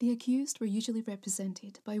 The accused were usually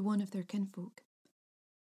represented by one of their kinfolk.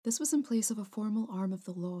 This was in place of a formal arm of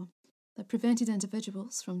the law that prevented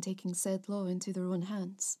individuals from taking said law into their own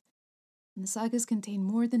hands, and the sagas contain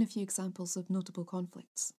more than a few examples of notable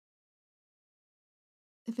conflicts.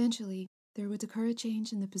 Eventually, there would occur a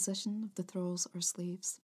change in the position of the thralls or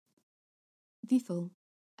slaves. Víðförul,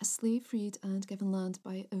 a slave freed and given land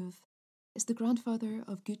by Auð, is the grandfather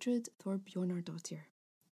of Gudrid Thorbjornardóttir,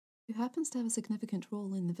 who happens to have a significant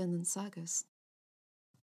role in the Vinland Sagas.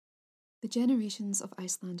 The generations of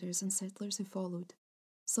Icelanders and settlers who followed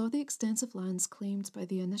saw the extensive lands claimed by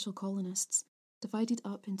the initial colonists divided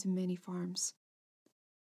up into many farms.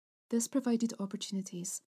 This provided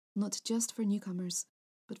opportunities not just for newcomers,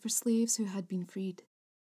 but for slaves who had been freed.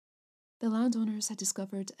 The landowners had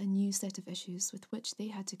discovered a new set of issues with which they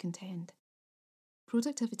had to contend.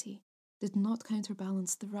 Productivity did not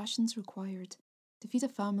counterbalance the rations required to feed a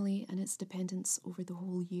family and its dependents over the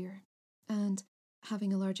whole year, and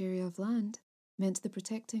having a large area of land meant the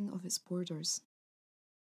protecting of its borders.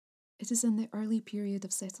 It is in the early period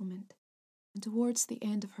of settlement, and towards the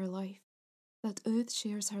end of her life, that Uth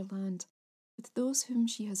shares her land with those whom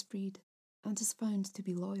she has freed and is found to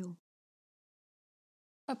be loyal.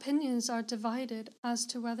 Opinions are divided as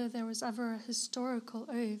to whether there was ever a historical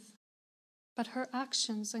Uth, but her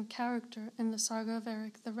actions and character in the Saga of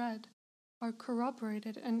Eric the Red are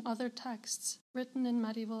corroborated in other texts written in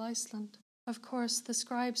medieval Iceland. Of course, the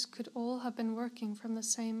scribes could all have been working from the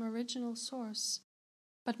same original source,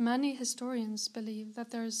 but many historians believe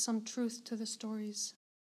that there is some truth to the stories.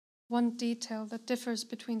 One detail that differs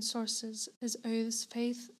between sources is Uth's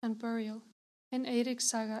faith and burial. In Eirik's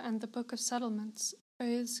Saga and the Book of Settlements,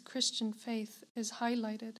 Uth's Christian faith is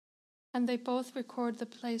highlighted, and they both record the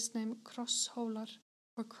place name Krosshólar,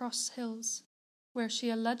 or Cross Hills, where she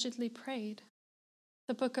allegedly prayed.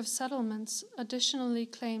 The Book of Settlements additionally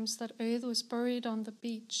claims that Uth was buried on the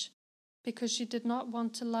beach because she did not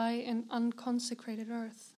want to lie in unconsecrated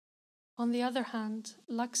earth. On the other hand,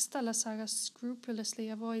 Laxdæla Saga scrupulously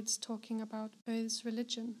avoids talking about Uth's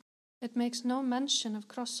religion. It makes no mention of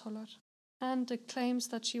Krosshólar, and it claims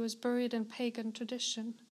that she was buried in pagan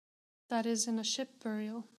tradition, that is, in a ship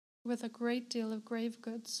burial, with a great deal of grave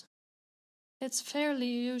goods. It's fairly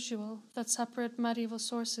usual that separate medieval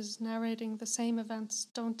sources narrating the same events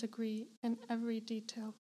don't agree in every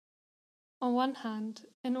detail. On one hand,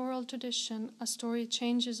 in oral tradition, a story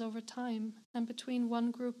changes over time and between one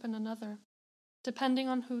group and another, depending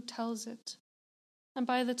on who tells it. And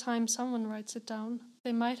by the time someone writes it down,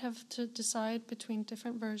 they might have to decide between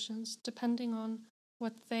different versions, depending on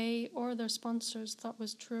what they or their sponsors thought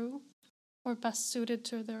was true, or best suited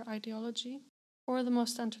to their ideology, or the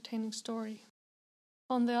most entertaining story.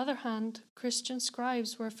 On the other hand, Christian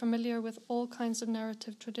scribes were familiar with all kinds of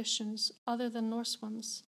narrative traditions other than Norse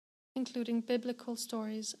ones, including biblical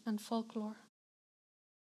stories and folklore.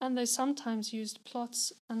 And they sometimes used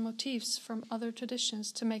plots and motifs from other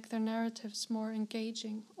traditions to make their narratives more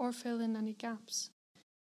engaging or fill in any gaps.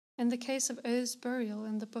 In the case of Uth's burial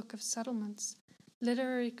in the Book of Settlements,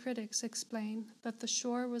 literary critics explain that the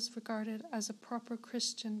shore was regarded as a proper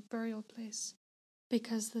Christian burial place,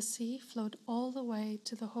 because the sea flowed all the way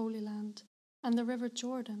to the Holy Land and the River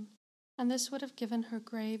Jordan, and this would have given her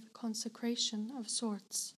grave consecration of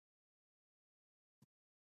sorts.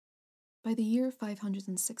 By the year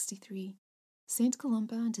 563, Saint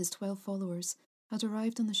Columba and his 12 followers had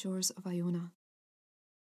arrived on the shores of Iona.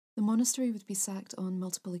 The monastery would be sacked on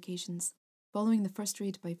multiple occasions, following the first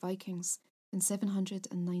raid by Vikings in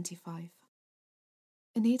 795.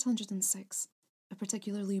 In 806, a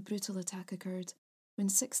particularly brutal attack occurred when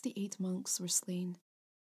 68 monks were slain,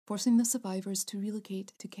 forcing the survivors to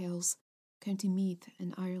relocate to Kells, County Meath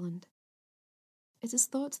in Ireland. It is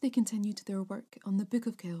thought they continued their work on the Book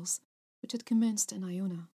of Kells, which had commenced in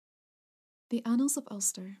Iona. The Annals of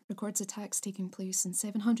Ulster records attacks taking place in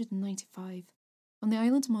 795 on the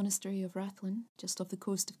island monastery of Rathlin, just off the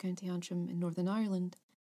coast of County Antrim in Northern Ireland,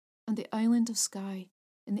 and the island of Skye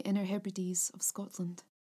in the Inner Hebrides of Scotland.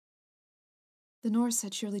 The Norse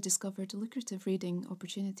had surely discovered lucrative raiding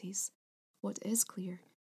opportunities. What is clear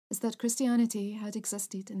is that Christianity had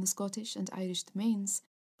existed in the Scottish and Irish domains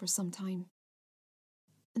for some time.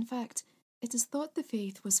 In fact, it is thought the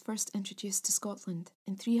faith was first introduced to Scotland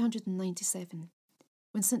in 397,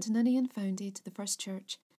 when St Ninian founded the first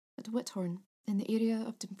church at Whithorn in the area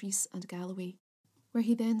of Dumfries and Galloway, where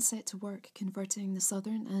he then set to work converting the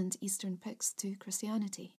southern and eastern Picts to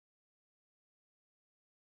Christianity.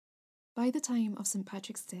 By the time of St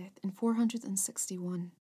Patrick's death in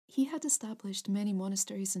 461, he had established many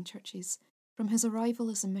monasteries and churches from his arrival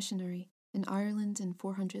as a missionary in Ireland in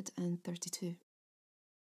 432.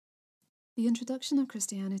 The introduction of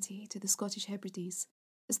Christianity to the Scottish Hebrides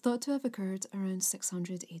is thought to have occurred around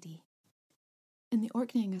 600 AD. In the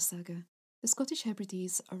Orkneyinga Saga, the Scottish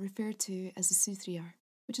Hebrides are referred to as the Suthriar,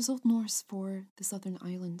 which is Old Norse for the Southern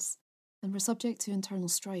Islands, and were subject to internal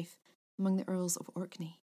strife among the Earls of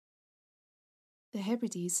Orkney. The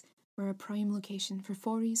Hebrides were a prime location for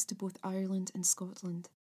forays to both Ireland and Scotland,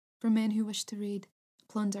 for men who wished to raid,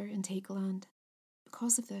 plunder and take land.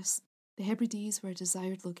 Because of this, the Hebrides were a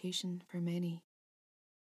desired location for many.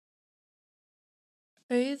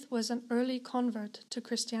 Uth was an early convert to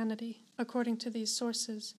Christianity, according to these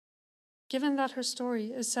sources. given that her story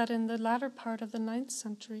is set in the latter part of the 9th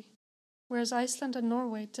century, whereas Iceland and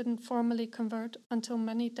Norway didn't formally convert until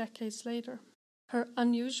many decades later. Her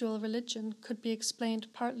unusual religion could be explained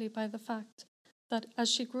partly by the fact that as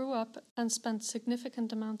she grew up and spent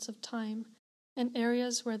significant amounts of time in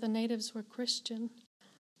areas where the natives were Christian,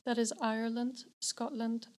 that is Ireland,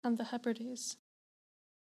 Scotland, and the Hebrides,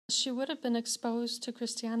 she would have been exposed to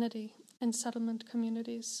Christianity in settlement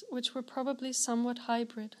communities, which were probably somewhat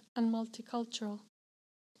hybrid and multicultural.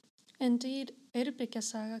 Indeed,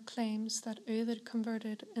 Saga claims that Auður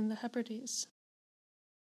converted in the Hebrides.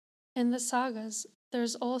 In the Sagas, there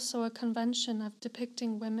is also a convention of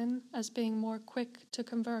depicting women as being more quick to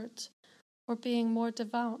convert or being more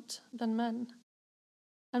devout than men,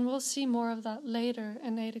 and we'll see more of that later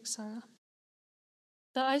in Saga.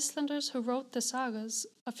 The Icelanders who wrote the Sagas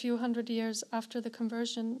a few hundred years after the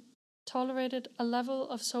conversion tolerated a level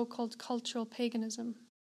of so-called cultural paganism,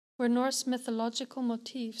 where Norse mythological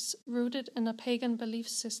motifs rooted in a pagan belief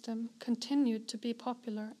system continued to be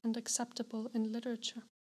popular and acceptable in literature.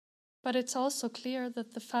 But it's also clear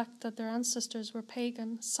that the fact that their ancestors were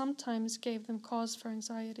pagan sometimes gave them cause for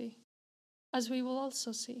anxiety, as we will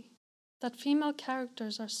also see, that female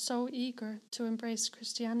characters are so eager to embrace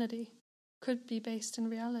Christianity could be based in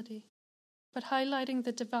reality, but highlighting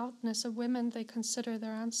the devoutness of women they consider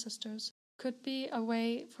their ancestors could be a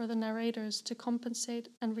way for the narrators to compensate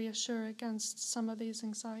and reassure against some of these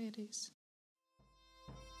anxieties.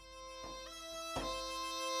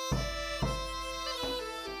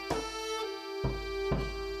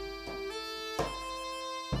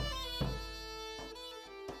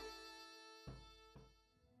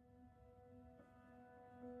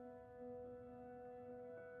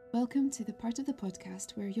 Welcome to the part of the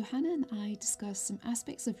podcast where Johanna and I discuss some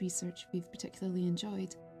aspects of research we've particularly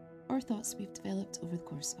enjoyed, or thoughts we've developed over the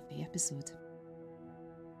course of the episode.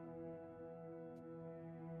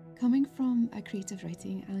 Coming from a creative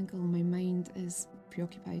writing angle, my mind is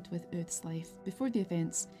preoccupied with Auð's life before the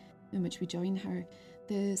events in which we join her.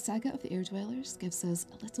 The Saga of the Air Dwellers gives us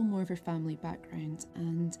a little more of her family background,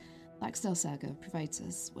 and Laxdal Saga provides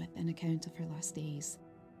us with an account of her last days.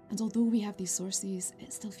 And although we have these sources,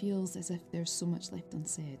 it still feels as if there's so much left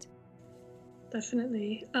unsaid.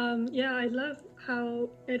 Definitely. I love how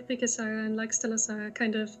Saga and Laxdal Saga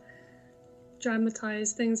kind of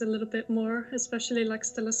dramatize things a little bit more, especially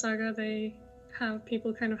Laxdal Saga. They have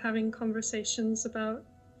people kind of having conversations about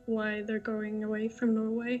why they're going away from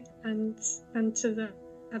Norway and to the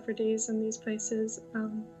Hebrides and these places.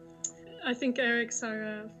 I think Eirik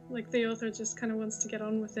Saga, like the author, just kind of wants to get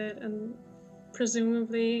on with it, and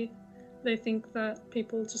presumably they think that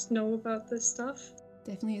people just know about this stuff.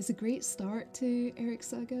 Definitely, it's a great start to Eirik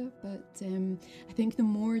Saga, but I think the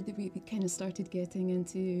more that we kind of started getting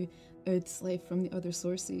into Auð's life from the other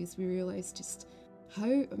sources, we realised just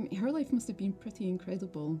how, her life must have been pretty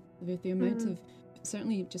incredible. The amount of,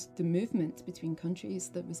 certainly just the movement between countries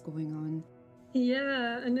that was going on.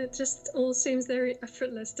 Yeah, and it just all seems very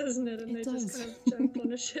effortless, doesn't it? And it they does. Just kind of jump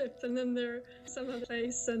on a ship and then they're some other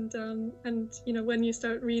place. And you know, when you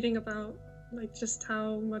start reading about like just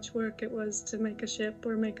how much work it was to make a ship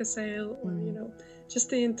or make a sail, or you know, just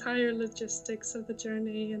the entire logistics of the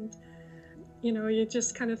journey, and you know, you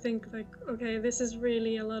just kind of think like, okay, this is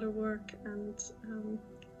really a lot of work, and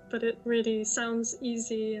but it really sounds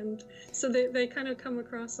easy, and so they kind of come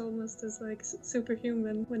across almost as like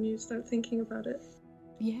superhuman when you start thinking about it.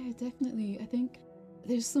 Yeah, definitely. I think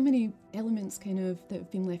there's so many elements kind of that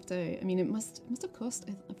have been left out. I mean, it must have cost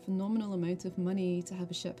a phenomenal amount of money to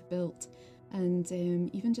have a ship built, and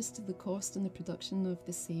even just the cost and the production of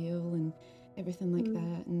the sail and everything like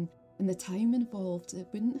that, and the time involved. It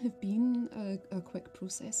wouldn't have been a quick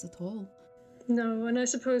process at all. No, and I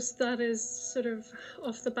suppose that is sort of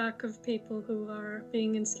off the back of people who are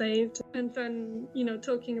being enslaved. And then, you know,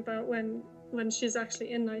 talking about when she's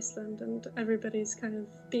actually in Iceland and everybody's kind of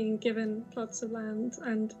being given plots of land,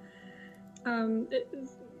 and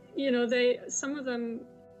you know, some of them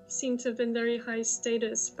seem to have been very high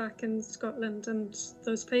status back in Scotland and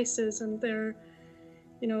those places, and they're,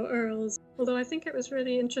 you know, earls. Although I think it was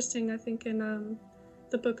really interesting, I think in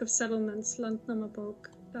the Book of Settlements, Landnámabók,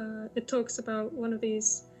 it talks about one of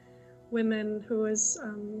these women who was,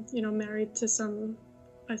 you know, married to some,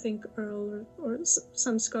 I think, earl or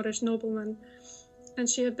some Scottish nobleman, and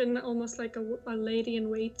she had been almost like a lady in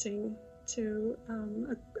waiting to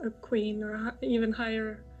a queen or even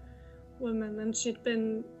higher woman, and she'd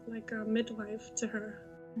been like a midwife to her.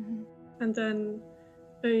 And then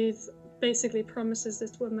Auð basically promises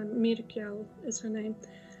this woman, Myrgjal is her name,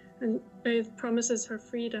 and promises her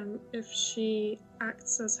freedom if she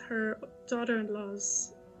acts as her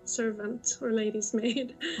daughter-in-law's servant or lady's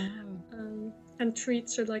maid. Oh. And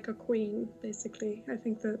treats her like a queen, basically, I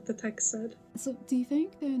think the text said. So do you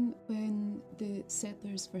think then when the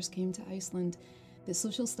settlers first came to Iceland that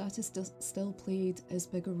social status still played as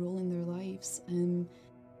big a role in their lives?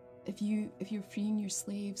 If you're freeing your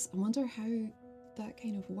slaves, I wonder how that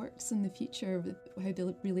kind of works in the future, how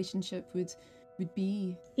the relationship would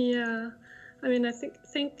be. Yeah, I mean, I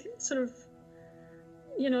think sort of,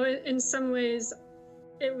 in some ways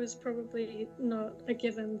it was probably not a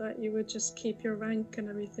given that you would just keep your rank and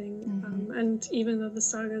everything. Mm-hmm. And even though the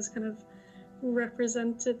sagas kind of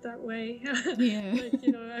represented that way, yeah.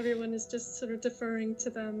 Everyone is just sort of deferring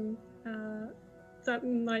to them. That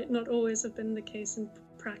might not always have been the case in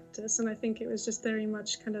practice. And I think it was just very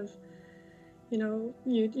much kind of,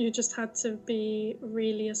 you just had to be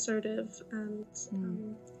really assertive and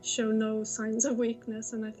show no signs of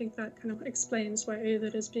weakness. And I think that kind of explains why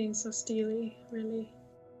Auður is being so steely, really.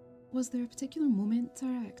 Was there a particular moment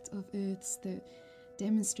or act of Auð's that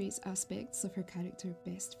demonstrates aspects of her character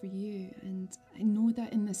best for you? And I know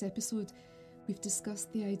that in this episode we've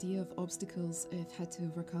discussed the idea of obstacles Auð had to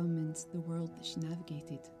overcome and the world that she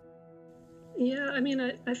navigated. Yeah, I mean,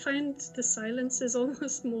 I find the silence is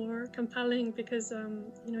almost more compelling because,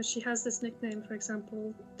 she has this nickname, for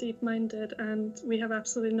example, Deep-Minded, and we have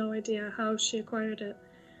absolutely no idea how she acquired it.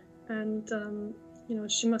 And,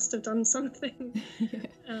 she must have done something.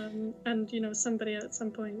 And, somebody at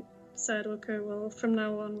some point said, okay, well, from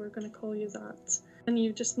now on, we're going to call you that. And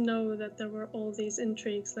you just know that there were all these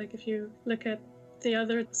intrigues. Like, if you look at the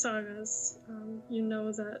other sagas, you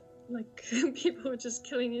know that, like, people were just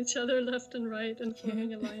killing each other left and right and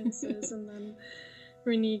forming alliances and then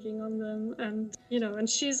reneging on them. And, and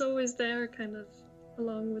she's always there kind of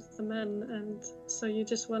along with the men. And so you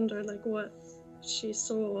just wonder, like, what she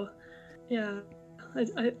saw. Yeah,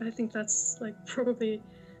 I think that's, like, probably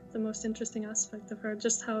the most interesting aspect of her,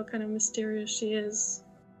 just how kind of mysterious she is.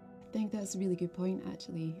 I think that's a really good point,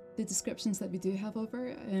 actually. The descriptions that we do have of her,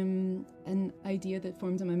 an idea that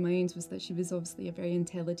formed in my mind was that she was obviously a very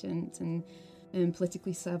intelligent and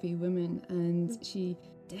politically savvy woman, and she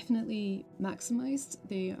definitely maximised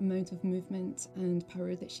the amount of movement and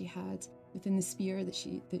power that she had within the sphere that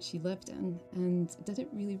she lived in, and did it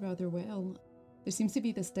really rather well. There seems to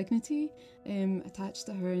be this dignity attached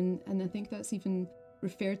to her, and I think that's even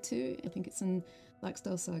referred to. I think it's in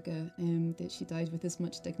Laxdal Saga that she died with as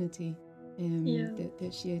much dignity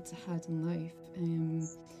that she had in life.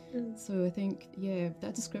 So I think,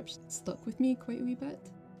 that description stuck with me quite a wee bit.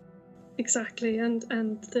 Exactly,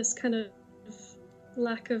 and this kind of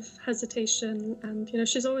lack of hesitation, and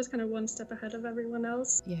she's always kind of one step ahead of everyone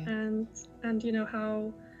else. And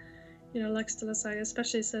how Laxdal Saga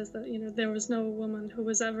especially says that there was no woman who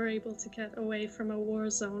was ever able to get away from a war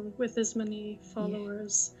zone with as many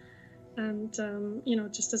followers and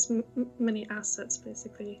just as many assets,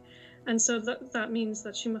 basically. And so that means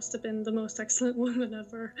that she must have been the most excellent woman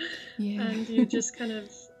ever. And you just kind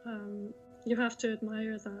of you have to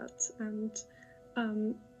admire that. And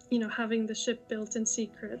having the ship built in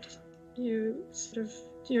secret, you're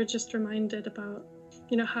just reminded about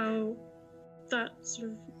how that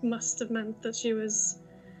sort of must have meant that she was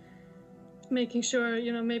making sure,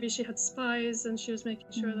 maybe she had spies and she was making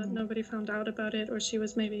sure that nobody found out about it, or she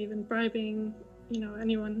was maybe even bribing,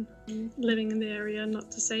 anyone living in the area not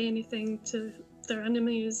to say anything to their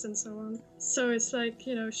enemies and so on. So it's like,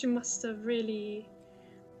 she must have really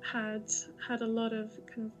had a lot of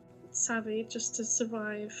kind of savvy just to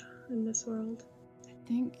survive in this world.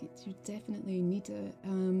 I think you definitely need it.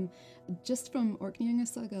 Just from Orkneyinga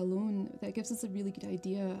Saga alone, that gives us a really good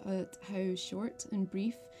idea at how short and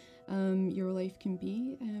brief your life can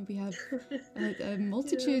be. We have a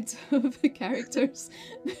multitude of characters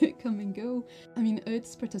that come and go. I mean,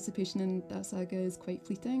 Auð's participation in that saga is quite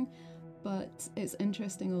fleeting, but it's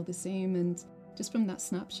interesting all the same. And just from that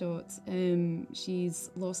snapshot, she's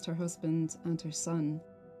lost her husband and her son.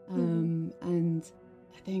 And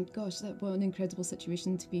I think, gosh, what an incredible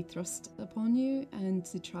situation to be thrust upon you, and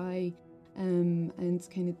to try and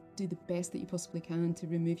kind of do the best that you possibly can to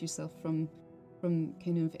remove yourself from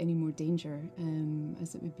kind of any more danger,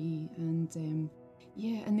 as it would be. And and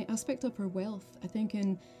the aspect of her wealth, I think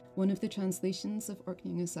in one of the translations of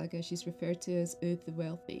Orkneyinga Saga, she's referred to as Auð the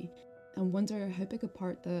Wealthy. I wonder how big a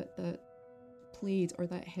part that played, or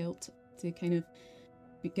that helped to kind of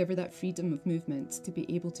give her that freedom of movement to be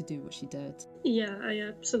able to do what she did. Yeah, I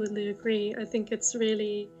absolutely agree. I think it's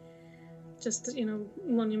really just,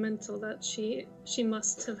 monumental that she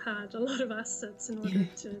must have had a lot of assets in order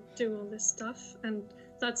to do all this stuff. And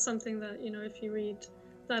that's something that, if you read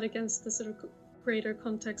that against the sort of greater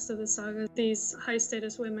context of the saga, these high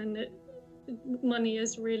status women, money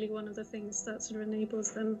is really one of the things that sort of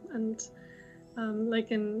enables them. And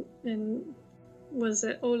like in was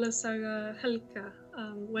it Ola Saga Helga,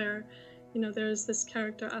 where there's this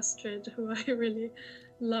character Astrid who I really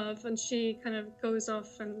love, and she kind of goes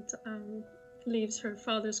off and leaves her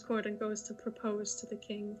father's court and goes to propose to the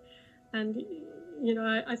king. And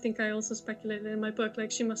I think I also speculated in my book,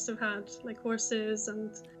 like she must have had like horses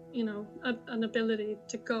and an ability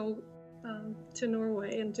to go to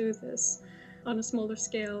Norway and do this on a smaller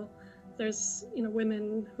scale. There's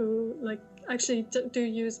women who like actually do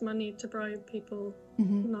use money to bribe people,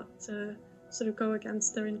 not to sort of go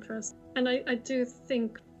against their interests. And I do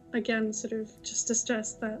think, again, sort of just to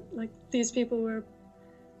stress that like these people were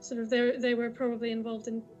sort of they were probably involved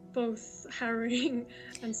in both harrying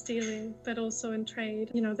and stealing, but also in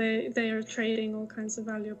trade. They are trading all kinds of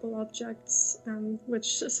valuable objects,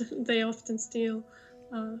 which they often steal,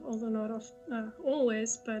 although not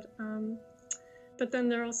always. But then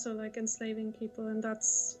they're also like enslaving people, and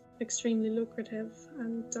that's extremely lucrative.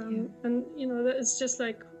 And it's just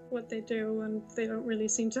like what they do, and they don't really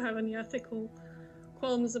seem to have any ethical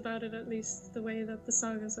qualms about it, at least the way that the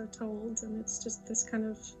sagas are told. And it's just this kind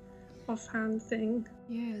of offhand thing.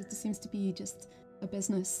 Yeah, it seems to be just a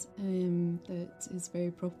business that is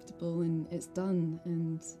very profitable, and it's done,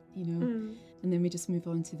 and and then we just move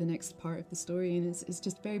on to the next part of the story, and it's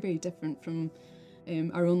just very, very different from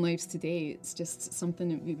our own lives today. It's just something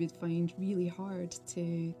that we would find really hard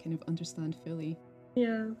to kind of understand fully.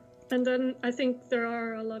 Yeah. And then I think there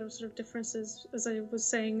are a lot of sort of differences, as I was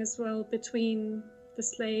saying as well, between the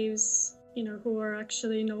slaves, who are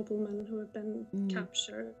actually noblemen who have been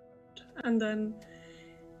captured. And then,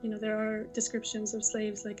 there are descriptions of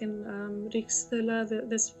slaves, like in Riksthula,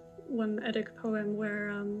 this one Eddic poem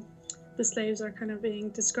where the slaves are kind of being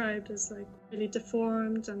described as like really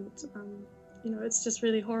deformed, and it's just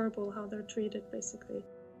really horrible how they're treated, basically.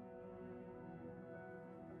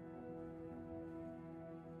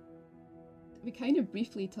 We kind of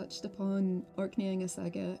briefly touched upon Orkneyinga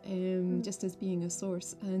Saga just as being a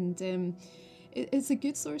source, and it's a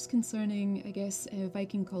good source concerning, I guess,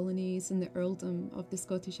 Viking colonies and the earldom of the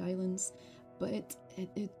Scottish Islands, but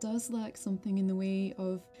it does lack something in the way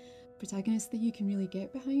of protagonists that you can really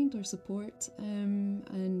get behind or support,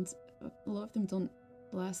 and a lot of them don't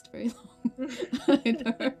last very long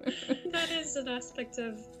either. That is an aspect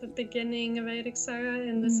of the beginning of Eirik Saga,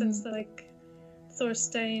 in the sense that like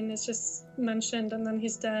Thorstein is just mentioned and then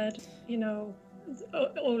he's dead.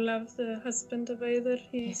 Olav, the husband of Eiður,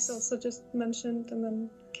 he's also just mentioned and then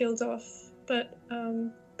killed off. But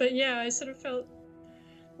yeah, I sort of felt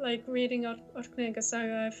like reading Orkneyinga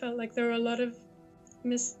Saga, I felt like there were a lot of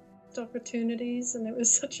missed opportunities, and it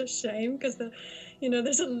was such a shame because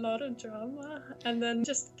there's a lot of drama, and then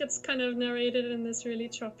just gets kind of narrated in this really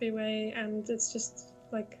choppy way, and it's just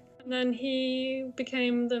like. And then he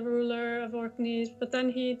became the ruler of Orkney, but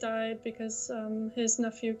then he died because his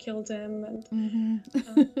nephew killed him, and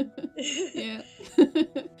yeah,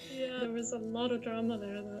 there was a lot of drama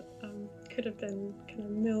there that could have been kind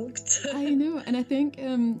of milked. I know, and I think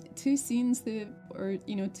two scenes two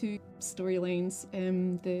storylines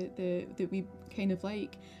that we kind of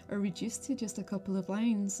like are reduced to just a couple of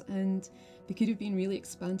lines, and they could have been really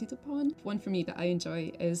expanded upon. One for me that I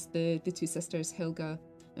enjoy is the two sisters Helga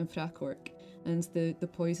and Frakork, and the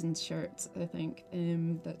poisoned shirt. I think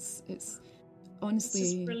it's honestly,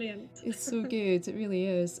 it's just brilliant. It's so good. It really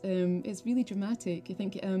is. It's really dramatic. I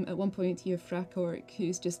think at one point you have Frakork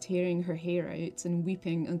who's just tearing her hair out and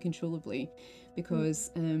weeping uncontrollably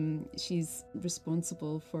because she's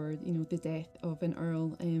responsible for the death of an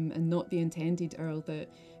earl, and not the intended earl that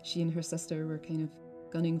she and her sister were kind of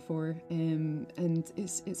gunning for. And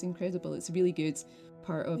it's incredible. It's a really good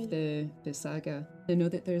part of the saga. I know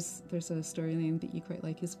that there's a storyline that you quite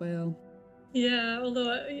like as well. Yeah,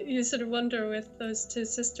 although you sort of wonder with those two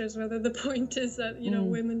sisters whether the point is that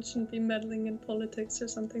women shouldn't be meddling in politics or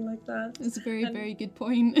something like that. It's a very, very good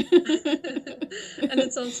point. And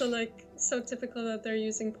it's also like so typical that they're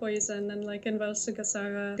using poison, and like in Valsuga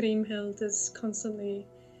Saga, Grimhild is constantly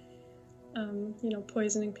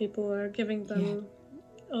poisoning people or giving them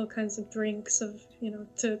all kinds of drinks of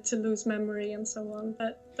to lose memory and so on.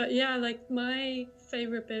 But yeah, like my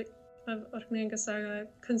favorite bit of Orkneyinga Saga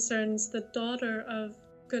concerns the daughter of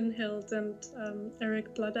Gunhild and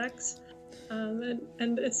Eric Bloodaxe,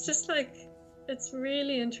 and it's just like, it's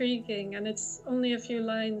really intriguing, and it's only a few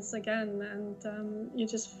lines again, and you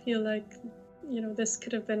just feel like this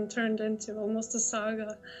could have been turned into almost a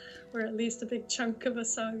saga or at least a big chunk of a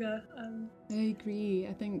saga. I agree.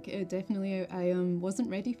 I think definitely I wasn't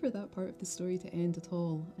ready for that part of the story to end at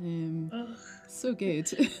all. So good.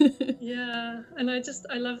 Yeah, and I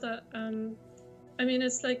love that. I mean,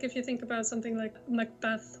 it's like if you think about something like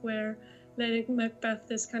Macbeth, where Lady Macbeth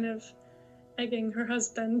is kind of egging her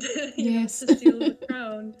husband, yes. to steal the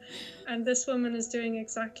crown, and this woman is doing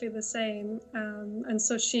exactly the same. And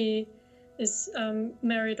so she is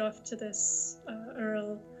married off to this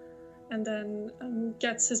earl, and then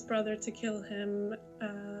gets his brother to kill him,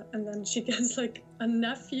 and then she gets like a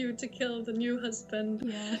nephew to kill the new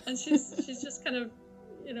husband, and she's just kind of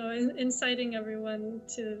inciting everyone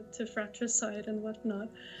to fratricide and whatnot.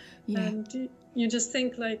 And you just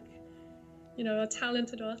think like, a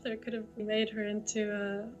talented author could have made her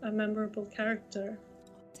into a memorable character.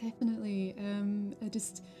 Definitely. When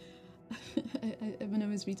I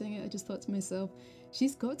was reading it, I just thought to myself,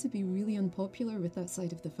 she's got to be really unpopular with that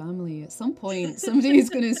side of the family. At some point, somebody is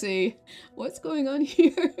going to say, what's going on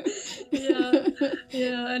here?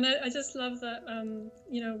 Yeah. And I just love that,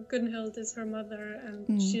 Gunhild is her mother,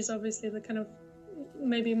 and she's obviously the kind of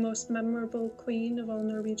maybe most memorable queen of all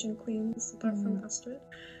Norwegian queens, apart from Astrid.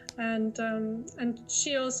 And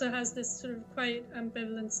she also has this sort of quite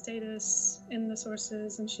ambivalent status in the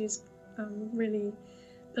sources, and she's really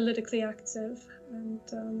politically active. And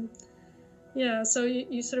so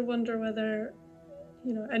you sort of wonder whether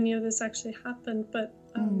any of this actually happened, but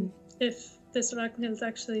if this Ragnhild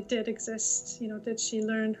actually did exist, did she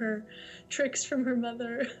learn her tricks from her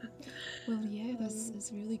mother? Well, yeah,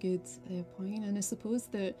 that's a really good point. And I suppose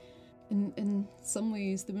that in some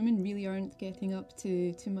ways the women really aren't getting up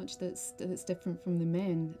to too much that's different from the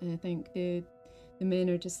men. And I think the men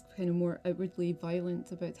are just kind of more outwardly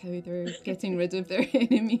violent about how they're getting rid of their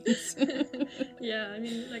enemies. Yeah, I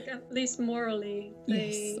mean, like, at least morally,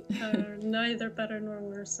 they are neither better nor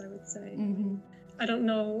worse, I would say. Mm-hmm. I don't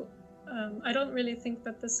know. I don't really think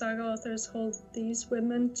that the saga authors hold these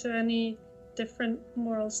women to any different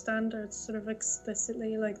moral standards, sort of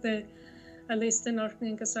explicitly. Like, at least in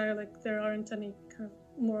Orkneyinga Saga, like, there aren't any kind of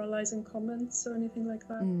moralizing comments or anything like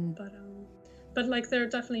that. But like, they're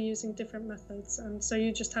definitely using different methods, and so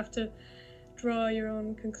you just have to draw your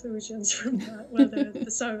own conclusions from that, whether the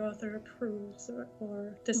saga author approves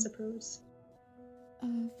or disapproves. A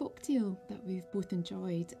folktale that we've both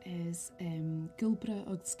enjoyed is Gulbra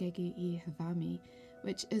og Skeggi I Havami,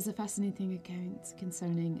 which is a fascinating account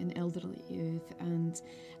concerning an elderly youth and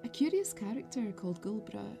a curious character called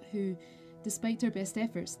Gulbra, who, despite her best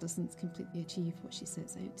efforts, doesn't completely achieve what she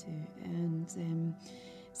sets out to. And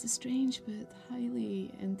it's a strange but highly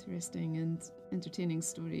interesting and entertaining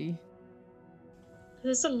story.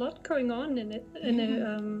 There's a lot going on in it,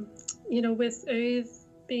 with Oiv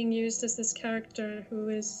being used as this character who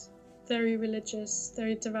is very religious,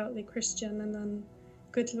 very devoutly Christian, and then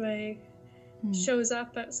Gudlaug shows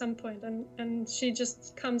up at some point, and she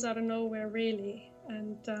just comes out of nowhere, really,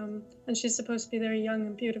 and she's supposed to be very young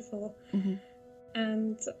and beautiful,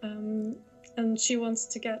 and she wants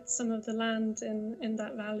to get some of the land in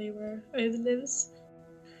that valley where Oiv lives.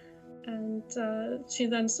 And she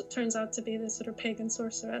then turns out to be this sort of pagan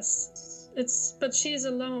sorceress. But she's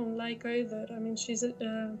alone, like Oiv. I mean, she's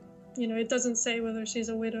it doesn't say whether she's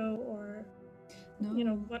a widow or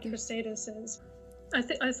what her status is. I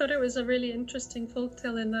thought it was a really interesting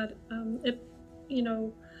folktale in that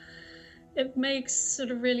it makes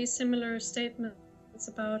sort of really similar statements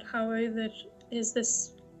about how Oiv is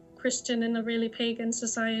this Christian in a really pagan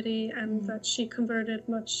society, and that she converted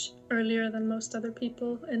much earlier than most other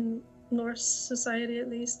people in Norse society, at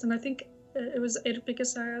least. And I think it was Eyrbyggja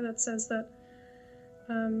Saga that says that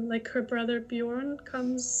like her brother Bjorn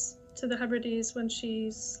comes to the Hebrides when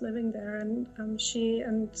she's living there, and she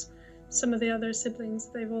and some of the other siblings,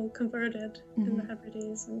 they've all converted in the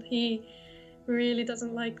Hebrides, and he really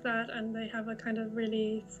doesn't like that, and they have a kind of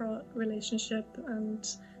really fraught relationship,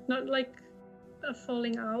 and not like a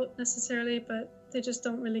falling out necessarily, but they just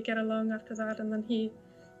don't really get along after that. And then he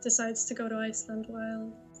decides to go to Iceland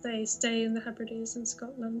while they stay in the Hebrides in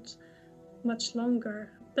Scotland much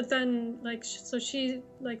longer. But then, like, so she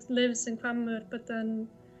like lives in Kvamur, but then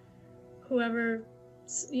whoever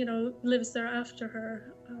lives there after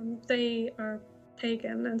her, they are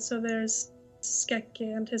pagan, and so there's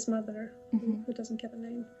Skeggi and his mother, who doesn't get a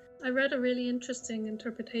name. I read a really interesting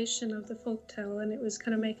interpretation of the folktale, and it was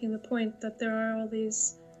kind of making the point that there are all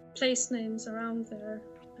these place names around there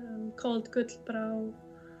called Gullbrá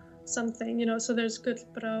something, so there's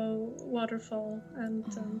Gullbrá waterfall and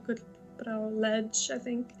Gullbrá ledge, I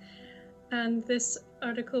think. And this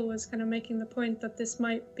article was kind of making the point that this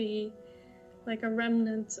might be like a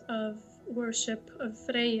remnant of worship of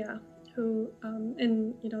Freyja, who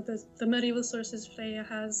in the medieval sources, Freyja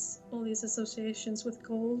has all these associations with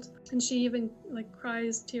gold, and she even like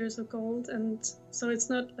cries tears of gold, and so it's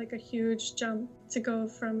not like a huge jump to go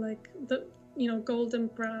from like the golden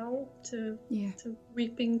brow to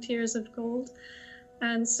weeping tears of gold.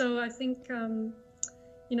 And so I think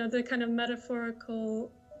the kind of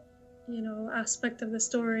metaphorical aspect of the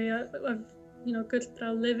story of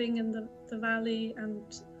Gullbrá living in the valley, and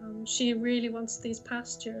she really wants these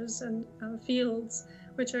pastures and fields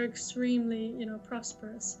which are extremely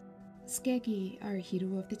prosperous. Skeggi, our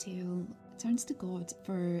hero of the tale, turns to God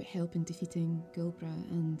for help in defeating Gullbrá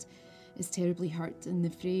and is terribly hurt in the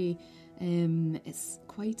fray. It's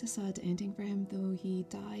quite a sad ending for him, though. He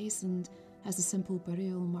dies and has a simple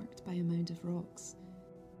burial marked by a mound of rocks.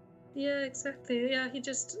 Yeah, exactly. Yeah, he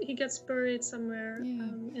gets buried somewhere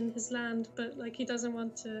in his land, but like he doesn't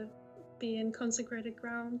want to be in consecrated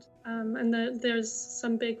ground. And there's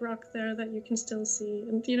some big rock there that you can still see,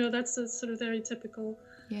 and that's a sort of very typical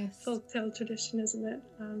folktale tradition, isn't it?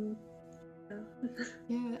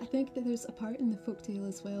 Yeah, I think that there's a part in the folktale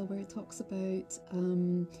as well where it talks about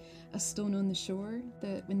a stone on the shore,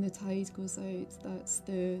 that when the tide goes out, that's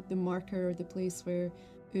the marker or the place where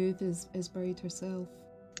Uth is buried herself.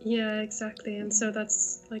 Yeah, exactly. And so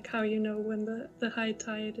that's like how you know when the high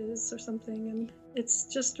tide is or something. And it's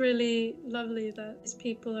just really lovely that these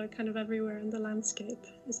people are kind of everywhere in the landscape,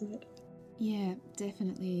 isn't it? Yeah,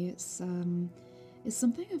 definitely. It's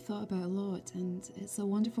something I've thought about a lot, and it's a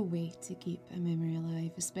wonderful way to keep a memory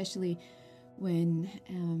alive, especially when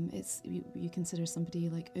you consider somebody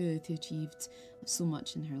like Uth who achieved so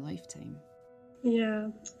much in her lifetime. Yeah,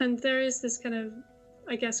 and there is this kind of,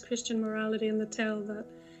 I guess, Christian morality in the tale that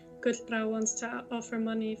Gullbrá wants to offer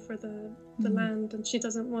money for the land, and she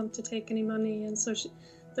doesn't want to take any money, and so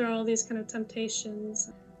there are all these kind of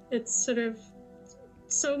temptations. It's sort of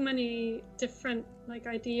so many different like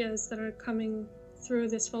ideas that are coming through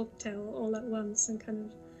this folktale all at once, and kind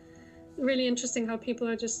of really interesting how people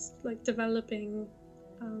are just like developing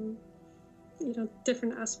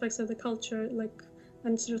different aspects of the culture, like,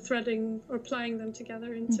 and sort of threading or plying them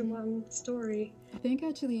together into one story. I think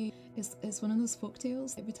actually it's one of those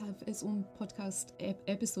folktales. It would have its own podcast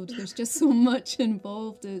episode. There's just so much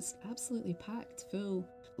involved. It's absolutely packed full.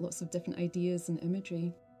 Lots of different ideas and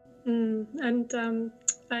imagery. And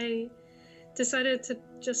I decided to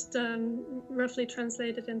just roughly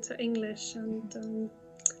translate it into English, and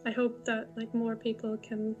I hope that like more people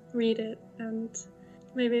can read it and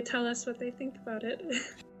maybe tell us what they think about it.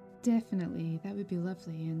 Definitely, that would be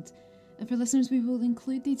lovely. And for listeners, we will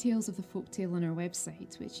include details of the folktale on our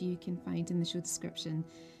website, which you can find in the show description.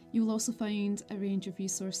 You will also find a range of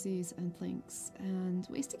resources and links and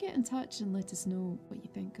ways to get in touch and let us know what you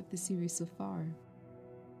think of the series so far.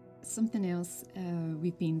 Something else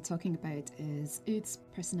we've been talking about is Uth's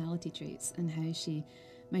personality traits and how she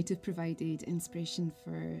might have provided inspiration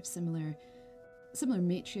for similar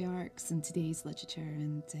matriarchs in today's literature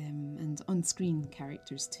and on-screen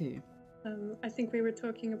characters too. I think we were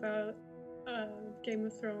talking about Game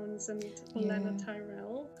of Thrones and Olenna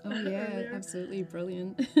Tyrell. Oh yeah, absolutely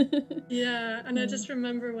brilliant. Yeah, and I just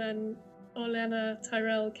remember when Olenna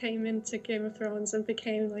Tyrell came into Game of Thrones and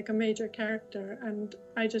became like a major character, and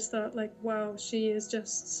I just thought like, wow, she is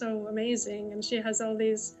just so amazing, and she has all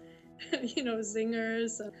these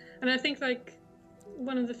zingers, and I think like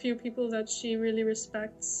one of the few people that she really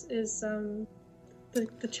respects is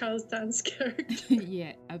the Charles Dance character.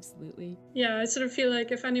 Yeah, absolutely. Yeah, I sort of feel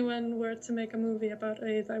like if anyone were to make a movie about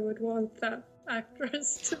Uth, I would want that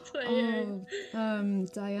actress to play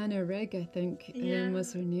Uth. Diana Rigg, I think,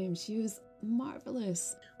 was her name. She was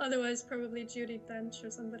marvellous. Otherwise, probably Judi Dench or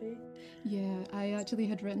somebody. Yeah, I actually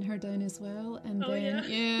had written her down as well, and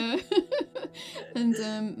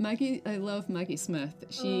and Maggie. I love Maggie Smith.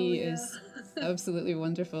 She is absolutely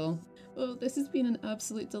wonderful. Well, this has been an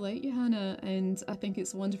absolute delight, Johanna, and I think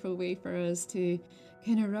it's a wonderful way for us to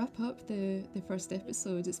kind of wrap up the first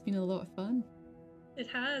episode. It's been a lot of fun. It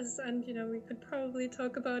has, and we could probably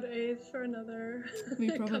talk about Uth for another.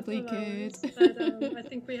 We probably could. Hours, but I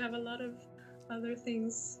think we have a lot of other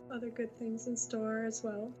good things in store as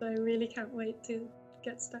well. I really can't wait to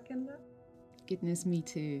get stuck in that. Goodness, me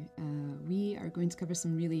too. We are going to cover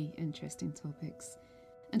some really interesting topics.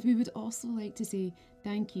 And we would also like to say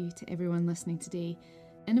thank you to everyone listening today.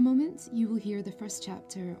 In a moment, you will hear the first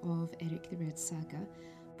chapter of Eric the Red Saga.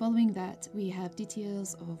 Following that, we have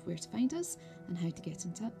details of where to find us and how to get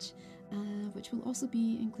in touch, which will also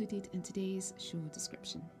be included in today's show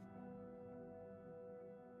description.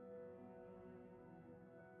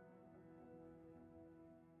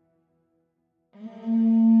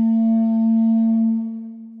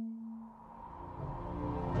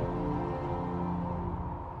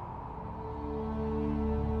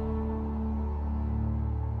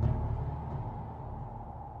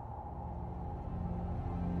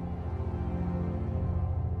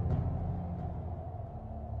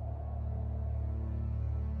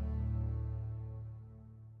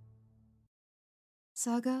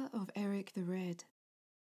 Saga of Eric the Red.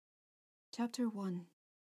 Chapter 1.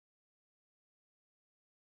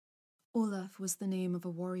 Olaf was the name of a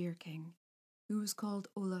warrior king, who was called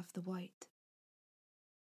Olaf the White.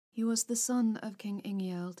 He was the son of King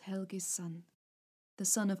Ingiald, Helgi's son, the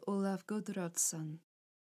son of Olaf Godrod's son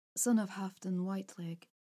of Halfdan Whiteleg,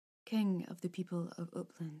 king of the people of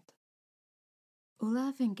Uppland.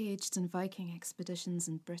 Olaf engaged in Viking expeditions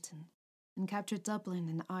in Britain and captured Dublin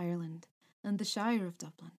in Ireland and the Shire of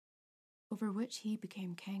Dublin, over which he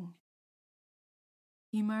became king.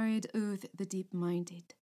 He married Uth the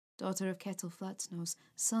Deep-Minded, daughter of Ketil Flatnose,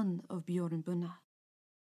 son of Bjorn Bunna,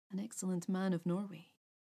 an excellent man of Norway.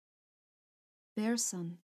 Their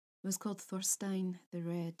son was called Thorstein the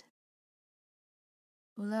Red.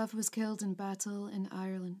 Olaf was killed in battle in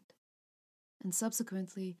Ireland, and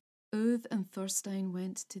subsequently Uth and Thorstein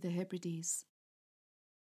went to the Hebrides.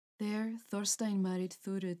 There Thorstein married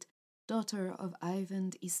Thurid, daughter of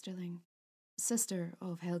Eyvind Easterling, sister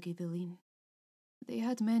of Helgi the Lean. They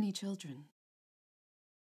had many children.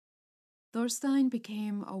 Thorstein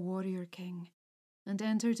became a warrior king and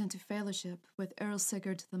entered into fellowship with Earl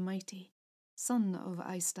Sigurd the Mighty, son of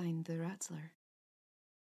Eystein the Rattler.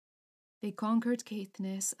 They conquered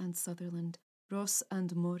Caithness and Sutherland, Ross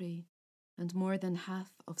and Moray, and more than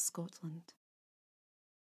half of Scotland.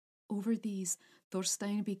 Over these,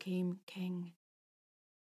 Thorstein became king,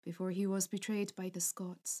 before he was betrayed by the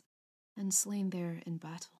Scots and slain there in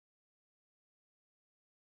battle.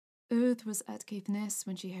 Uth was at Caithness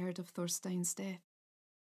when she heard of Thorstein's death.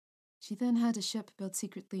 She then had a ship built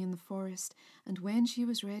secretly in the forest, and when she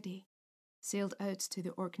was ready, sailed out to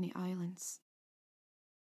the Orkney Islands.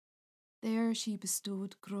 There she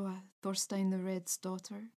bestowed Groa, Thorstein the Red's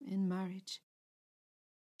daughter, in marriage.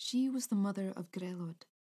 She was the mother of Grelod,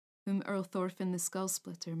 whom Earl Thorfinn the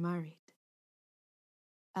Skullsplitter married.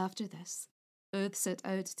 After this, Uth set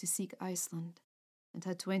out to seek Iceland, and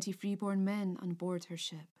had 20 freeborn men on board her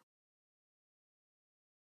ship.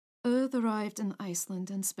 Uth arrived in Iceland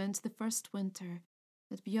and spent the first winter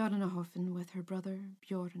at Bjarnahofen with her brother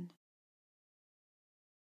Bjorn.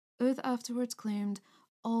 Uth afterwards claimed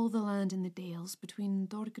all the land in the dales between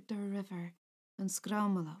Dorgder River and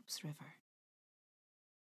Skraumalaups River.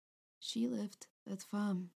 She lived at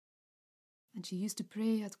Hvam, and she used to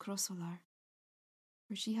pray at Krossolar,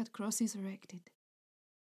 where she had crosses erected,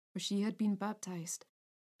 where she had been baptized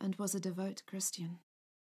and was a devout Christian.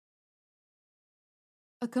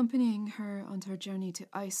 Accompanying her on her journey to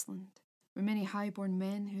Iceland were many highborn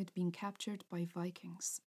men who had been captured by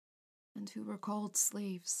Vikings, and who were called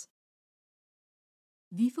slaves.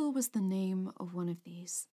 Víðförul was the name of one of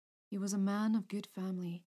these. He was a man of good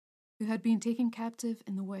family, who had been taken captive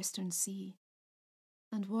in the Western Sea,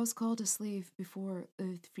 and was called a slave before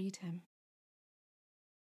Uth freed him.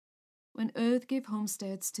 When Uth gave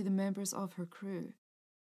homesteads to the members of her crew,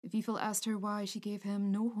 Víðförul asked her why she gave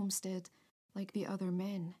him no homestead like the other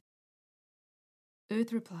men.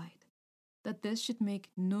 Uth replied that this should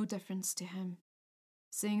make no difference to him,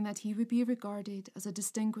 saying that he would be regarded as a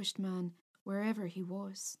distinguished man wherever he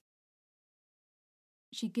was.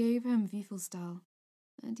 She gave him Vífilsdal,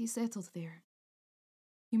 and he settled there.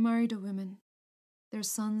 He married a woman. Their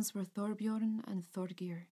sons were Thorbjorn and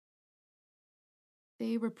Thorgir.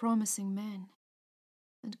 They were promising men,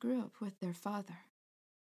 and grew up with their father.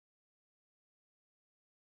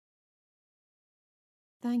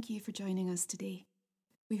 Thank you for joining us today.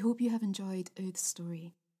 We hope you have enjoyed Uth's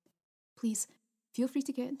story. Please feel free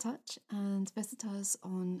to get in touch and visit us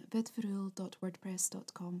on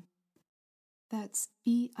vidforul.wordpress.com. That's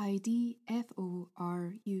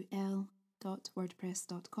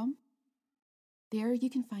vidforul.wordpress.com. There you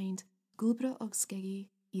can find Gulbra og Skeggi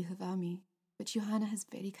I Huvami, which Johanna has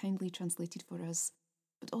very kindly translated for us,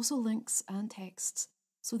 but also links and texts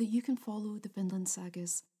so that you can follow the Vinland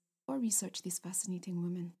sagas or research these fascinating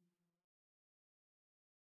women.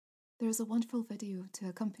 There is a wonderful video to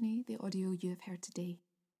accompany the audio you have heard today.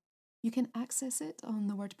 You can access it on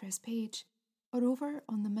the WordPress page or over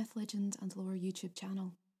on the Myth, Legend and Lore YouTube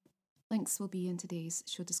channel. Links will be in today's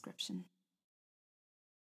show description.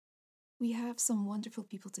 We have some wonderful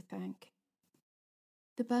people to thank.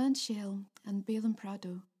 The band Shell and Balaam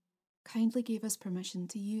Prado kindly gave us permission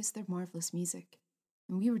to use their marvellous music,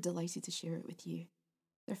 and we were delighted to share it with you.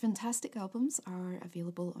 Their fantastic albums are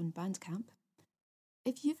available on Bandcamp.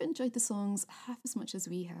 If you've enjoyed the songs half as much as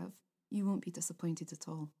we have, you won't be disappointed at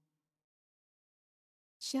all.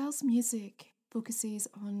 Shell's music focuses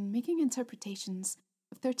on making interpretations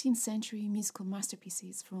of 13th century musical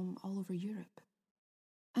masterpieces from all over Europe.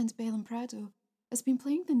 And Balaam Prado has been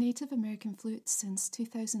playing the Native American flute since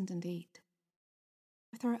 2008.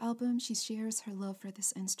 With With her album, she shares her love for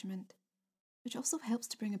this instrument, which also helps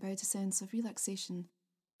to bring about a sense of relaxation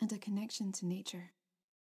and a connection to nature.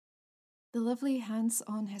 The lovely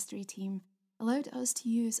Hands-On History team allowed us to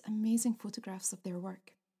use amazing photographs of their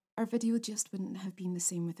work. Our video just wouldn't have been the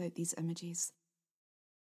same without these images.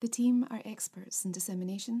 The team are experts in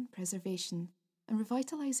dissemination, preservation, and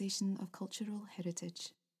revitalisation of cultural heritage.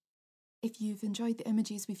 If you've enjoyed the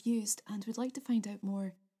images we've used and would like to find out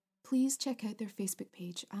more, please check out their Facebook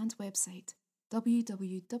page and website,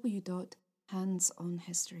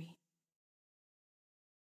 www.handsonhistory.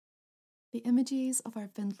 The images of our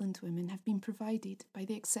Vinland women have been provided by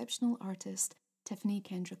the exceptional artist Tiffany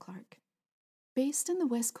Kendra Clark. Based in the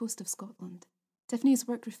west coast of Scotland, Tiffany's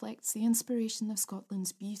work reflects the inspiration of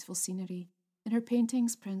Scotland's beautiful scenery in her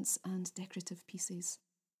paintings, prints, and decorative pieces.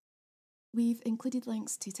 We've included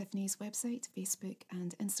links to Tiffany's website, Facebook,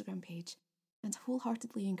 and Instagram page, and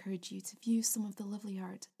wholeheartedly encourage you to view some of the lovely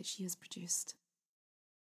art that she has produced.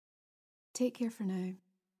 Take care for now,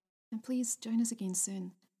 and please join us again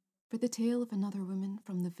soon for the tale of another woman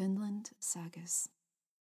from the Vinland Sagas.